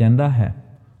ਕਰਨ ਲਈ ਕਹਿੰਦਾ ਹੈ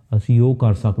ਅਸੀਂ ਉਹ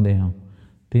ਕਰ ਸਕਦੇ ਹਾਂ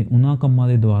ਅਤੇ ਉਹਨਾਂ ਕੰਮਾਂ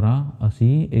ਦੇ ਦੁਆਰਾ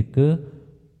ਅਸੀਂ ਇੱਕ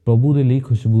ਪ੍ਰਭੂ ਦੇ ਲਈ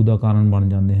ਖੁਸ਼ਬੂ ਦਾ ਕਾਰਨ ਬਣ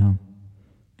ਜਾਂਦੇ ਹਾਂ।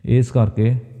 ਇਸ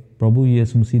ਕਰਕੇ ਪ੍ਰਭੂ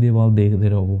ਯਿਸੂ ਮਸੀਹ ਦੇ ਵੱਲ ਦੇਖਦੇ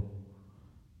ਰਹੋ,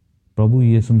 ਪ੍ਰਭੂ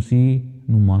ਯਿਸੂ ਮਸੀਹ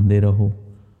ਨੂੰ ਮੰਨਦੇ ਰਹੋ।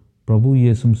 ਪ੍ਰਭੂ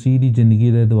ਯਿਸੂ ਮਸੀਹ ਦੀ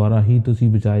ਜ਼ਿੰਦਗੀ ਦੇ ਦੁਆਰਾ ਹੀ ਤੁਸੀਂ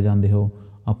ਬਚਾਏ ਜਾਂਦੇ ਹੋ।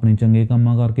 ਆਪਣੇ ਚੰਗੇ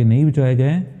ਕੰਮਾਂ ਕਰਕੇ ਨਹੀਂ ਬਚਾਏ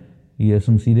ਗਏ,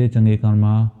 ਯਿਸੂ ਮਸੀਹ ਦੇ ਚੰਗੇ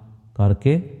ਕੰਮਾਂ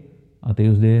ਕਰਕੇ ਅਤੇ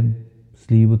ਉਸਦੇ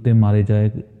ਸਲੀਬ ਉੱਤੇ ਮਾਰੇ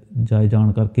ਜਾਏ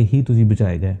ਜਾਣ ਕਰਕੇ ਹੀ ਤੁਸੀਂ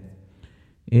ਬਚਾਏ ਗਏ।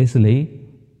 ਇਸ ਲਈ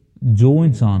ਜੋ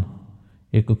ਇਨਸਾਨ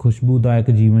ਇੱਕ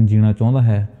ਖੁਸ਼ਬੂਦਾਇਕ ਜੀਵਨ ਜੀਣਾ ਚਾਹੁੰਦਾ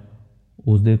ਹੈ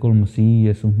ਉਸਦੇ ਕੋਲ ਮਸੀਹ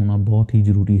ਯਿਸੂ ਹੋਣਾ ਬਹੁਤ ਹੀ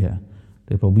ਜ਼ਰੂਰੀ ਹੈ।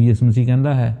 ਅਤੇ ਪ੍ਰਭੂ ਯਿਸੂ ਮਸੀਹ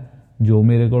ਕਹਿੰਦਾ ਹੈ, ਜੋ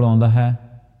ਮੇਰੇ ਕੋਲ ਆਉਂਦਾ ਹੈ,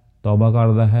 ਤੌਬਾ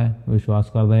ਕਰਦਾ ਹੈ, ਵਿਸ਼ਵਾਸ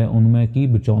ਕਰਦਾ ਹੈ, ਉਹਨੂੰ ਮੈਂ ਕੀ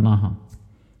ਬਚਾਉਂਦਾ ਹਾਂ।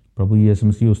 ਪ੍ਰਭੂ ਯਿਸੂ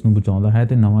ਮਸੀਹ ਉਸ ਨੂੰ ਬਚਾਉਂਦਾ ਹੈ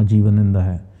ਅਤੇ ਨਵਾਂ ਜੀਵਨ ਦਿੰਦਾ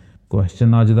ਹੈ।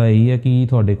 ਕੁਐਸਚਨ ਅੱਜ ਦਾ ਇਹੀ ਹੈ ਕਿ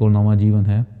ਤੁਹਾਡੇ ਕੋਲ ਨਵਾਂ ਜੀਵਨ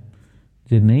ਹੈ।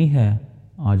 ਜੇ ਨਹੀਂ ਹੈ,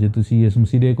 ਅੱਜ ਤੁਸੀਂ ਯਿਸੂ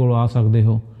ਮਸੀਹ ਦੇ ਕੋਲ ਆ ਸਕਦੇ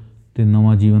ਹੋ ਅਤੇ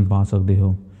ਨਵਾਂ ਜੀਵਨ ਪਾ ਸਕਦੇ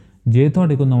ਹੋ। ਜੇ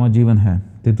ਤੁਹਾਡੇ ਕੋਲ ਨਵਾਂ ਜੀਵਨ ਹੈ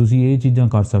ਤਾਂ ਤੁਸੀਂ ਇਹ ਚੀਜ਼ਾਂ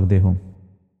ਕਰ ਸਕਦੇ ਹੋ।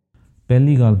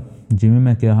 ਪਹਿਲੀ ਗੱਲ, ਜਿਵੇਂ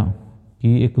ਮੈਂ ਕਿਹਾ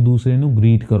ਕਿ ਇੱਕ ਦੂਸਰੇ ਨੂੰ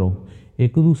ਗ੍ਰੀਟ ਕਰੋ,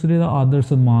 ਇੱਕ ਦੂਸਰੇ ਦਾ ਆਦਰ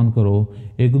ਸਨਮਾਨ ਕਰੋ,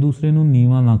 ਇੱਕ ਦੂਸਰੇ ਨੂੰ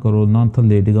ਨੀਵਾਂ ਨਾ ਕਰੋ, ਨਾ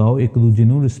ਥੱਲੇ ਡਿਗਾਓ, ਇੱਕ ਦੂਜੇ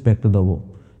ਨੂੰ ਰਿਸਪੈਕਟ ਦੇਵੋ।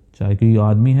 ਚਾਹੇ ਕੋਈ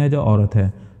ਆਦਮੀ ਹੈ ਜਾਂ ਔਰਤ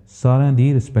ਹੈ, ਸਾਰਿਆਂ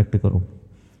ਦੀ ਰਿਸਪੈਕਟ ਕਰੋ।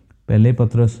 ਪਹਿਲੇ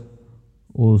ਪਤਰਸ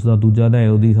ਉਸ ਦਾ 2 ਅਧਿਆਇ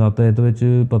ਉਹਦੀ 7 ਆਇਤ ਵਿੱਚ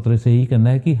ਪਤਰਸ ਇਹੀ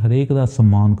ਕਹਿੰਦਾ ਹੈ ਕਿ ਹਰੇਕ ਦਾ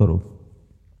ਸਨਮਾਨ ਕਰੋ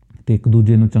ਅਤੇ ਇੱਕ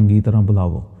ਦੂਜੇ ਨੂੰ ਚੰਗੀ ਤਰ੍ਹਾਂ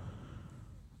ਬੁਲਾਵੋ।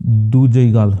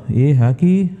 ਦੂਜੀ ਗੱਲ ਇਹ ਹੈ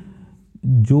ਕਿ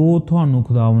ਜੋ ਤੁਹਾਨੂੰ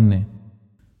ਖੁਦਾਵੰਦ ਨੇ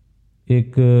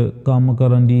ਇੱਕ ਕੰਮ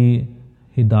ਕਰਨ ਦੀ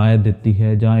ਹਿਦਾਇਤ ਦਿੱਤੀ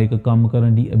ਹੈ ਜਾਂ ਇੱਕ ਕੰਮ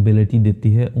ਕਰਨ ਦੀ ਐਬਿਲਿਟੀ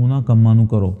ਦਿੱਤੀ ਹੈ, ਉਹਨਾਂ ਕੰਮਾਂ ਨੂੰ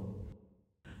ਕਰੋ।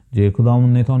 ਜੇ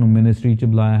ਖੁਦਾਵੰਦ ਨੇ ਤੁਹਾਨੂੰ ਮਿਨਿਸਟਰੀ 'ਚ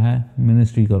ਬੁਲਾਇਆ ਹੈ,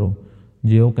 ਮਿਨਿਸਟਰੀ ਕਰੋ।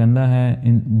 ਜੇ ਉਹ ਕਹਿੰਦਾ ਹੈ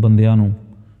ਬੰਦਿਆਂ ਨੂੰ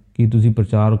ਕਿ ਤੁਸੀਂ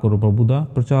ਪ੍ਰਚਾਰ ਕਰੋ, ਪ੍ਰਭੂ ਦਾ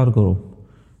ਪ੍ਰਚਾਰ ਕਰੋ।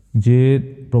 ਜੇ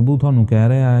ਪ੍ਰਭੂ ਤੁਹਾਨੂੰ ਕਹਿ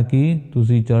ਰਿਹਾ ਹੈ ਕਿ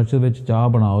ਤੁਸੀਂ ਚਰਚ ਵਿੱਚ ਚਾਹ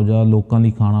ਬਣਾਓ ਜਾਂ ਲੋਕਾਂ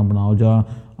ਲਈ ਖਾਣਾ ਬਣਾਓ ਜਾਂ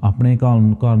ਆਪਣੇ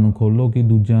ਘਰ ਨੂੰ ਖੋਲ੍ਹੋ ਕਿ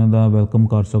ਦੂਜਿਆਂ ਦਾ ਵੈਲਕਮ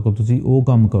ਕਰ ਸਕੋ, ਤੁਸੀਂ ਉਹ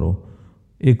ਕੰਮ ਕਰੋ।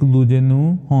 ਇੱਕ ਦੂਜੇ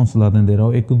ਨੂੰ ਹੌਸਲਾ ਦਿੰਦੇ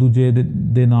ਰਹੋ, ਇੱਕ ਦੂਜੇ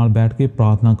ਦੇ ਨਾਲ ਬੈਠ ਕੇ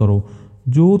ਪ੍ਰਾਰਥਨਾ ਕਰੋ।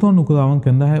 ਜੋ ਤੁਹਾਨੂੰ ਖੁਦਾਵੰਦ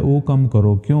ਕਹਿੰਦਾ ਹੈ ਉਹ ਕੰਮ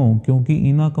ਕਰੋ। ਕਿਉਂਕਿ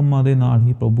ਇਹਨਾਂ ਕੰਮਾਂ ਦੇ ਨਾਲ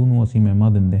ਹੀ ਪ੍ਰਭੂ ਨੂੰ ਅਸੀਂ ਮਹਿਮਾ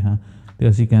ਦਿੰਦੇ ਹਾਂ ਅਤੇ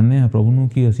ਅਸੀਂ ਕਹਿੰਦੇ ਹਾਂ ਪ੍ਰਭੂ ਨੂੰ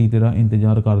ਕਿ ਅਸੀਂ ਤੇਰਾ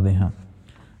ਇੰਤਜ਼ਾਰ ਕਰਦੇ ਹਾਂ।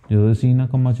 ਜਦੋਂ ਅਸੀਂ ਇਹਨਾਂ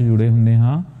ਕੰਮਾਂ 'ਚ ਜੁੜੇ ਹੁੰਦੇ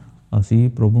ਹਾਂ, ਅਸੀਂ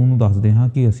ਪ੍ਰਭੂ ਨੂੰ ਦੱਸਦੇ ਹਾਂ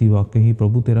ਕਿ ਅਸੀਂ ਵਾਕਈ ਹੀ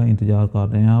ਪ੍ਰਭੂ ਤੇਰਾ ਇੰਤਜ਼ਾਰ ਕਰ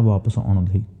ਰਹੇ ਹਾਂ ਵਾਪਸ ਆਉਣ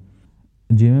ਲਈ।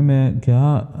 ਜਿਵੇਂ ਮੈਂ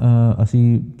ਕਿਹਾ,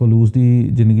 ਅਸੀਂ ਪੌਲੁਸ ਦੀ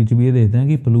ਜ਼ਿੰਦਗੀ 'ਚ ਵੀ ਇਹ ਦੇਖਦੇ ਹਾਂ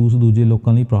ਕਿ ਪੌਲੁਸ ਦੂਜੇ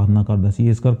ਲੋਕਾਂ ਲਈ ਪ੍ਰਾਰਥਨਾ ਕਰਦਾ ਸੀ।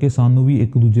 ਇਸ ਕਰਕੇ ਸਾਨੂੰ ਵੀ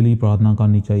ਇੱਕ ਦੂਜੇ ਲਈ ਪ੍ਰਾਰਥਨਾ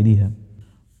ਕਰਨੀ ਚਾਹੀਦੀ ਹੈ।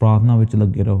 ਪ੍ਰਾਰਥਨਾ ਵਿੱਚ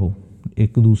ਲੱਗੇ ਰਹੋ,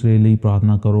 ਇੱਕ ਦੂਸਰੇ ਲਈ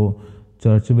ਪ੍ਰਾਰਥਨਾ ਕਰੋ।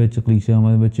 ਚਰਚ ਵਿੱਚ,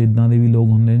 ਕਲੀਸਿਆਵਾਂ ਵਿੱਚ ਇੱਦਾਂ ਦੇ ਵੀ ਲੋਕ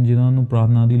ਹੁੰਦੇ ਨੇ ਜਿਨ੍ਹਾਂ ਨੂੰ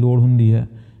ਪ੍ਰਾਰਥਨਾ ਦੀ ਲੋੜ ਹੁੰਦੀ ਹੈ।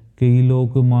 ਕਈ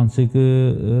ਲੋਕ ਮਾਨਸਿਕ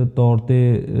ਤੌਰ 'ਤੇ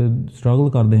ਸਟਰਗਲ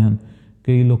ਕਰਦੇ ਹਨ,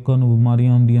 ਕਈ ਲੋਕਾਂ ਨੂੰ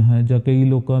ਬਿਮਾਰੀਆਂ ਹੁੰਦੀਆਂ ਹੈ ਜਾਂ ਕਈ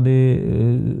ਲੋਕਾਂ ਦੇ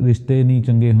ਰਿਸ਼ਤੇ ਨਹੀਂ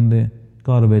ਚੰਗੇ ਹੁੰਦੇ।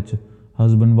 ਘਰ ਵਿੱਚ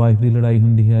ਹਸਬੈਂਡ ਵਾਈਫ ਦੀ ਲੜਾਈ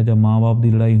ਹੁੰਦੀ ਹੈ ਜਾਂ ਮਾਂ ਬਾਪ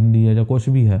ਦੀ ਲੜਾਈ ਹੁੰਦੀ ਹੈ ਜਾਂ ਕੁਛ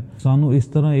ਵੀ ਹੈ। ਸਾਨੂੰ ਇਸ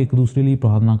ਤਰ੍ਹਾਂ ਇੱਕ ਦੂਸਰੇ ਲਈ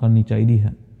ਪ੍ਰਾਰਥਨਾ ਕਰਨੀ ਚਾਹੀਦੀ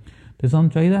ਹੈ ਅਤੇ ਸਾਨੂੰ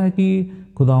ਚਾਹੀਦਾ ਹੈ ਕਿ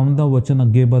ਖੁਦਾਵੰਦ ਦਾ ਵਚਨ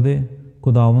ਅੱਗੇ ਵਧੇ।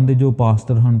 ਖੁਦਾਵੰਦ ਦੇ ਜੋ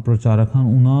ਪਾਸਟਰ ਹਨ, ਪ੍ਰਚਾਰਕ ਹਨ,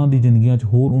 ਉਹਨਾਂ ਦੀ ਜ਼ਿੰਦਗੀਆਂ 'ਚ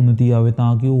ਹੋਰ ਉੱਨਤੀ ਆਵੇ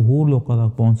ਤਾਂ ਕਿ ਉਹ ਹੋਰ ਲੋਕਾਂ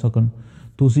ਤੱਕ ਪਹੁੰਚ ਸਕਣ।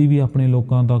 ਤੁਸੀਂ ਵੀ ਆਪਣੇ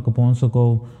ਲੋਕਾਂ ਤੱਕ ਪਹੁੰਚ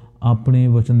ਸਕੋ ਆਪਣੇ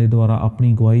ਵਚਨ ਦੇ ਦੁਆਰਾ,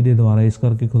 ਆਪਣੀ ਗਵਾਹੀ ਦੇ ਦੁਆਰਾ। ਇਸ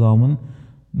ਕਰਕੇ ਖੁਦਾਵੰਦ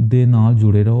ਦੇ ਨਾਲ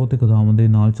ਜੁੜੇ ਰਹੋ ਅਤੇ ਖੁਦਾਵੰਦ ਦੇ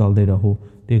ਨਾਲ ਚੱਲਦੇ ਰਹੋ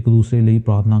ਅਤੇ ਇੱਕ ਦੂਸਰੇ ਲਈ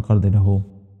ਪ੍ਰਾਰਥਨਾ ਕਰਦੇ ਰਹੋ।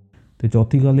 ਅਤੇ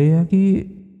ਚੌਥੀ ਗੱਲ ਇਹ ਹੈ ਕਿ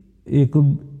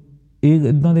ਇਹ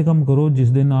ਇੱਦਾਂ ਦੇ ਕੰਮ ਕਰੋ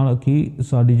ਜਿਸ ਦੇ ਨਾਲ ਕਿ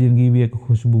ਸਾਡੀ ਜ਼ਿੰਦਗੀ ਵੀ ਇੱਕ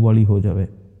ਖੁਸ਼ਬੂ ਵਾਲੀ ਹੋ ਜਾਵੇ।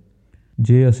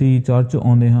 ਜੇ ਅਸੀਂ ਚਰਚ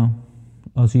ਆਉਂਦੇ ਹਾਂ,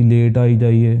 ਅਸੀਂ ਲੇਟ ਆਈ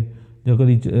ਜਾਈਏ ਜਾਂ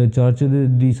ਕਦੀ ਚਰਚ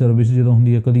ਦੀ ਸਰਵਿਸ ਜਦੋਂ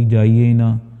ਹੁੰਦੀ ਹੈ ਕਦੀ ਜਾਈਏ ਹੀ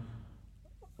ਨਾ,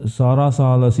 ਸਾਰਾ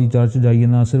ਸਾਲ ਅਸੀਂ ਚਰਚ ਜਾਈਏ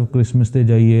ਨਾ, ਸਿਰਫ ਕ੍ਰਿਸਮਸ 'ਤੇ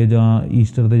ਜਾਈਏ ਜਾਂ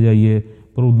ਈਸਟਰ 'ਤੇ ਜਾਈਏ,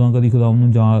 ਪਰ ਉੱਦਾਂ ਕਦੀ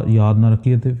ਖੁਦਾਵੰਦ ਨੂੰ ਯਾਦ ਨਾ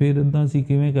ਰੱਖੀਏ, ਅਤੇ ਫਿਰ ਇੱਦਾਂ ਅਸੀਂ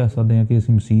ਕਿਵੇਂ ਕਹਿ ਸਕਦੇ ਹਾਂ ਕਿ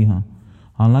ਅਸੀਂ ਮਸੀਹ ਹਾਂ।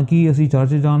 ਹਾਲਾਂਕਿ ਅਸੀਂ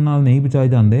ਚਰਚ ਜਾਣ ਨਾਲ ਨਹੀਂ ਬਚਾਏ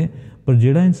ਜਾਂਦੇ, ਪਰ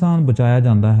ਜਿਹੜਾ ਇਨਸਾਨ ਬਚਾਇਆ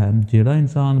ਜਾਂਦਾ ਹੈ, ਜਿਹੜਾ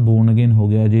ਇਨਸਾਨ ਬੋਰਨ ਅਗੇਨ ਹੋ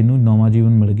ਗਿਆ, ਜਿਹਨੂੰ ਨਵਾਂ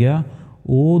ਜੀਵਨ ਮਿਲ ਗਿਆ,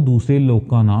 ਉਹ ਦੂਸਰੇ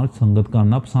ਲੋਕਾਂ ਨਾਲ ਸੰਗਤ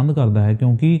ਕਰਨਾ ਪਸੰਦ ਕਰਦਾ ਹੈ।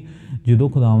 ਕਿਉਂਕਿ ਜਦੋਂ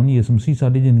ਖੁਦਾਵੰਦ ਯਿਸੂ ਮਸੀਹ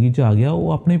ਸਾਡੀ ਜ਼ਿੰਦਗੀ 'ਚ ਆ ਗਿਆ,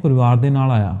 ਉਹ ਆਪਣੇ ਪਰਿਵਾਰ ਦੇ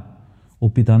ਨਾਲ ਆਇਆ। ਉਹ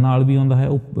ਪਿਤਾ ਨਾਲ ਵੀ ਆਉਂਦਾ ਹੈ,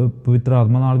 ਉਹ ਪਵਿੱਤਰ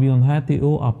ਆਤਮਾ ਨਾਲ ਵੀ ਆਉਂਦਾ ਹੈ ਅਤੇ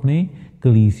ਉਹ ਆਪਣੇ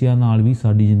ਕਲੀਸਿਆ ਨਾਲ ਵੀ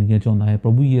ਸਾਡੀ ਜ਼ਿੰਦਗੀਆਂ 'ਚ ਆਉਂਦਾ ਹੈ।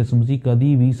 ਪ੍ਰਭੂ ਯਿਸੂ ਮਸੀਹ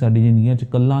ਕਦੀ ਵੀ ਸਾਡੀ ਜ਼ਿੰਦਗੀਆਂ 'ਚ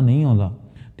ਇਕੱਲਾ ਨਹੀਂ ਆਉਂਦਾ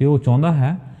ਅਤੇ ਉਹ ਚਾਹੁੰਦਾ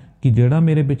ਹੈ ਕਿ ਜਿਹੜਾ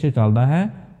ਮੇਰੇ ਪਿੱਛੇ ਚੱਲਦਾ ਹੈ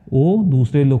ਉਹ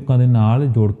ਦੂਸਰੇ ਲੋਕਾਂ ਦੇ ਨਾਲ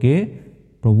ਜੁੜ ਕੇ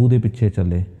ਪ੍ਰਭੂ ਦੇ ਪਿੱਛੇ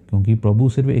ਚੱਲੇ। ਕਿਉਂਕਿ ਪ੍ਰਭੂ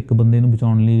ਸਿਰਫ ਇੱਕ ਬੰਦੇ ਨੂੰ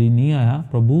ਬਚਾਉਣ ਲਈ ਨਹੀਂ ਆਇਆ,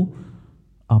 ਪ੍ਰਭੂ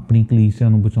ਆਪਣੀ ਕਲੀਸਿਆ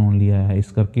ਨੂੰ ਬਚਾਉਣ ਲਈ ਆਇਆ ਹੈ।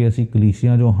 ਇਸ ਕਰਕੇ ਅਸੀਂ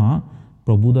ਕਲੀਸਿਆ ਜੋ ਹਾਂ,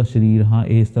 ਪ੍ਰਭੂ ਦਾ ਸਰੀਰ ਹਾਂ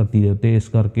ਇਸ ਧਰਤੀ ਦੇ ਉੱਤੇ। ਇਸ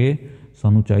ਕਰਕੇ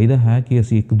ਸਾਨੂੰ ਚਾਹੀਦਾ ਹੈ ਕਿ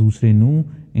ਅਸੀਂ ਇੱਕ ਦੂਸਰੇ ਨੂੰ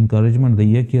ਇਨਕਰੇਜਮੈਂਟ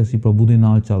ਦਈਏ ਕਿ ਅਸੀਂ ਪ੍ਰਭੂ ਦੇ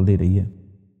ਨਾਲ ਚੱਲਦੇ ਰਹੀਏ।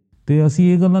 ਅਤੇ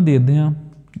ਅਸੀਂ ਇਹ ਗੱਲਾਂ ਦੇਖਦੇ ਹਾਂ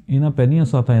ਇਹਨਾਂ ਪਹਿਲੀਆਂ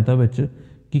 7 ਆਇਤਾਂ ਵਿੱਚ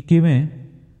ਕਿ ਕਿਵੇਂ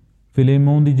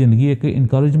ਫਿਲੇਮੋਨ ਦੀ ਜ਼ਿੰਦਗੀ ਇੱਕ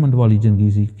ਇਨਕਰੇਜਮੈਂਟ ਵਾਲੀ ਜ਼ਿੰਦਗੀ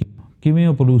ਸੀ, ਕਿਵੇਂ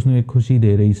ਉਹ ਪੌਲੁਸ ਨੂੰ ਇੱਕ ਖੁਸ਼ੀ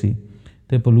ਦੇ ਰਹੀ ਸੀ।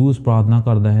 ਅਤੇ ਪੌਲੁਸ ਪ੍ਰਾਰਥਨਾ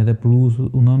ਕਰਦਾ ਹੈ ਅਤੇ ਪੌਲੁਸ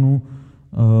ਉਹਨਾਂ ਨੂੰ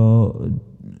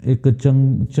ਇੱਕ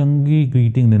ਚੰਗੀ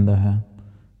ਗ੍ਰੀਟਿੰਗ ਦਿੰਦਾ ਹੈ,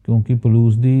 ਕਿਉਂਕਿ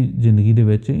ਪੌਲੁਸ ਦੀ ਜ਼ਿੰਦਗੀ ਦੇ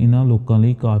ਵਿੱਚ ਇਹਨਾਂ ਲੋਕਾਂ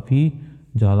ਲਈ ਕਾਫੀ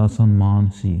ਜ਼ਿਆਦਾ ਸਨਮਾਨ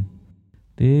ਸੀ।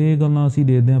 ਅਤੇ ਇਹ ਗੱਲਾਂ ਅਸੀਂ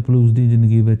ਦੇਖਦੇ ਹਾਂ ਪੌਲੁਸ ਦੀ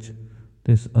ਜ਼ਿੰਦਗੀ ਵਿੱਚ,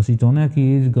 ਅਤੇ ਅਸੀਂ ਚਾਹੁੰਦੇ ਹਾਂ ਕਿ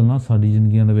ਇਹ ਗੱਲਾਂ ਸਾਡੀ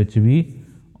ਜ਼ਿੰਦਗੀਆਂ ਦੇ ਵਿੱਚ ਵੀ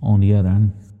ਆਉਂਦੀਆਂ ਰਹਿਣ।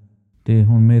 ਅਤੇ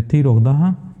ਹੁਣ ਮੈਂ ਇੱਥੇ ਹੀ ਰੁਕਦਾ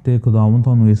ਹਾਂ ਅਤੇ ਖੁਦਾਵੰਦ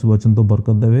ਤੁਹਾਨੂੰ ਇਸ ਵਚਨ ਤੋਂ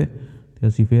ਬਰਕਤ ਦੇਵੇ ਅਤੇ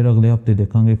ਅਸੀਂ ਫਿਰ ਅਗਲੇ ਹਫ਼ਤੇ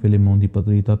ਦੇਖਾਂਗੇ ਫਿਲੇਮੋਨ ਦੀ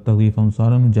ਪੱਤਰੀ। ਤਦ ਤੱਕ ਲਈ ਤੁਹਾਨੂੰ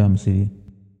ਸਾਰਿਆਂ ਨੂੰ ਜੈ ਮਸੀਹ।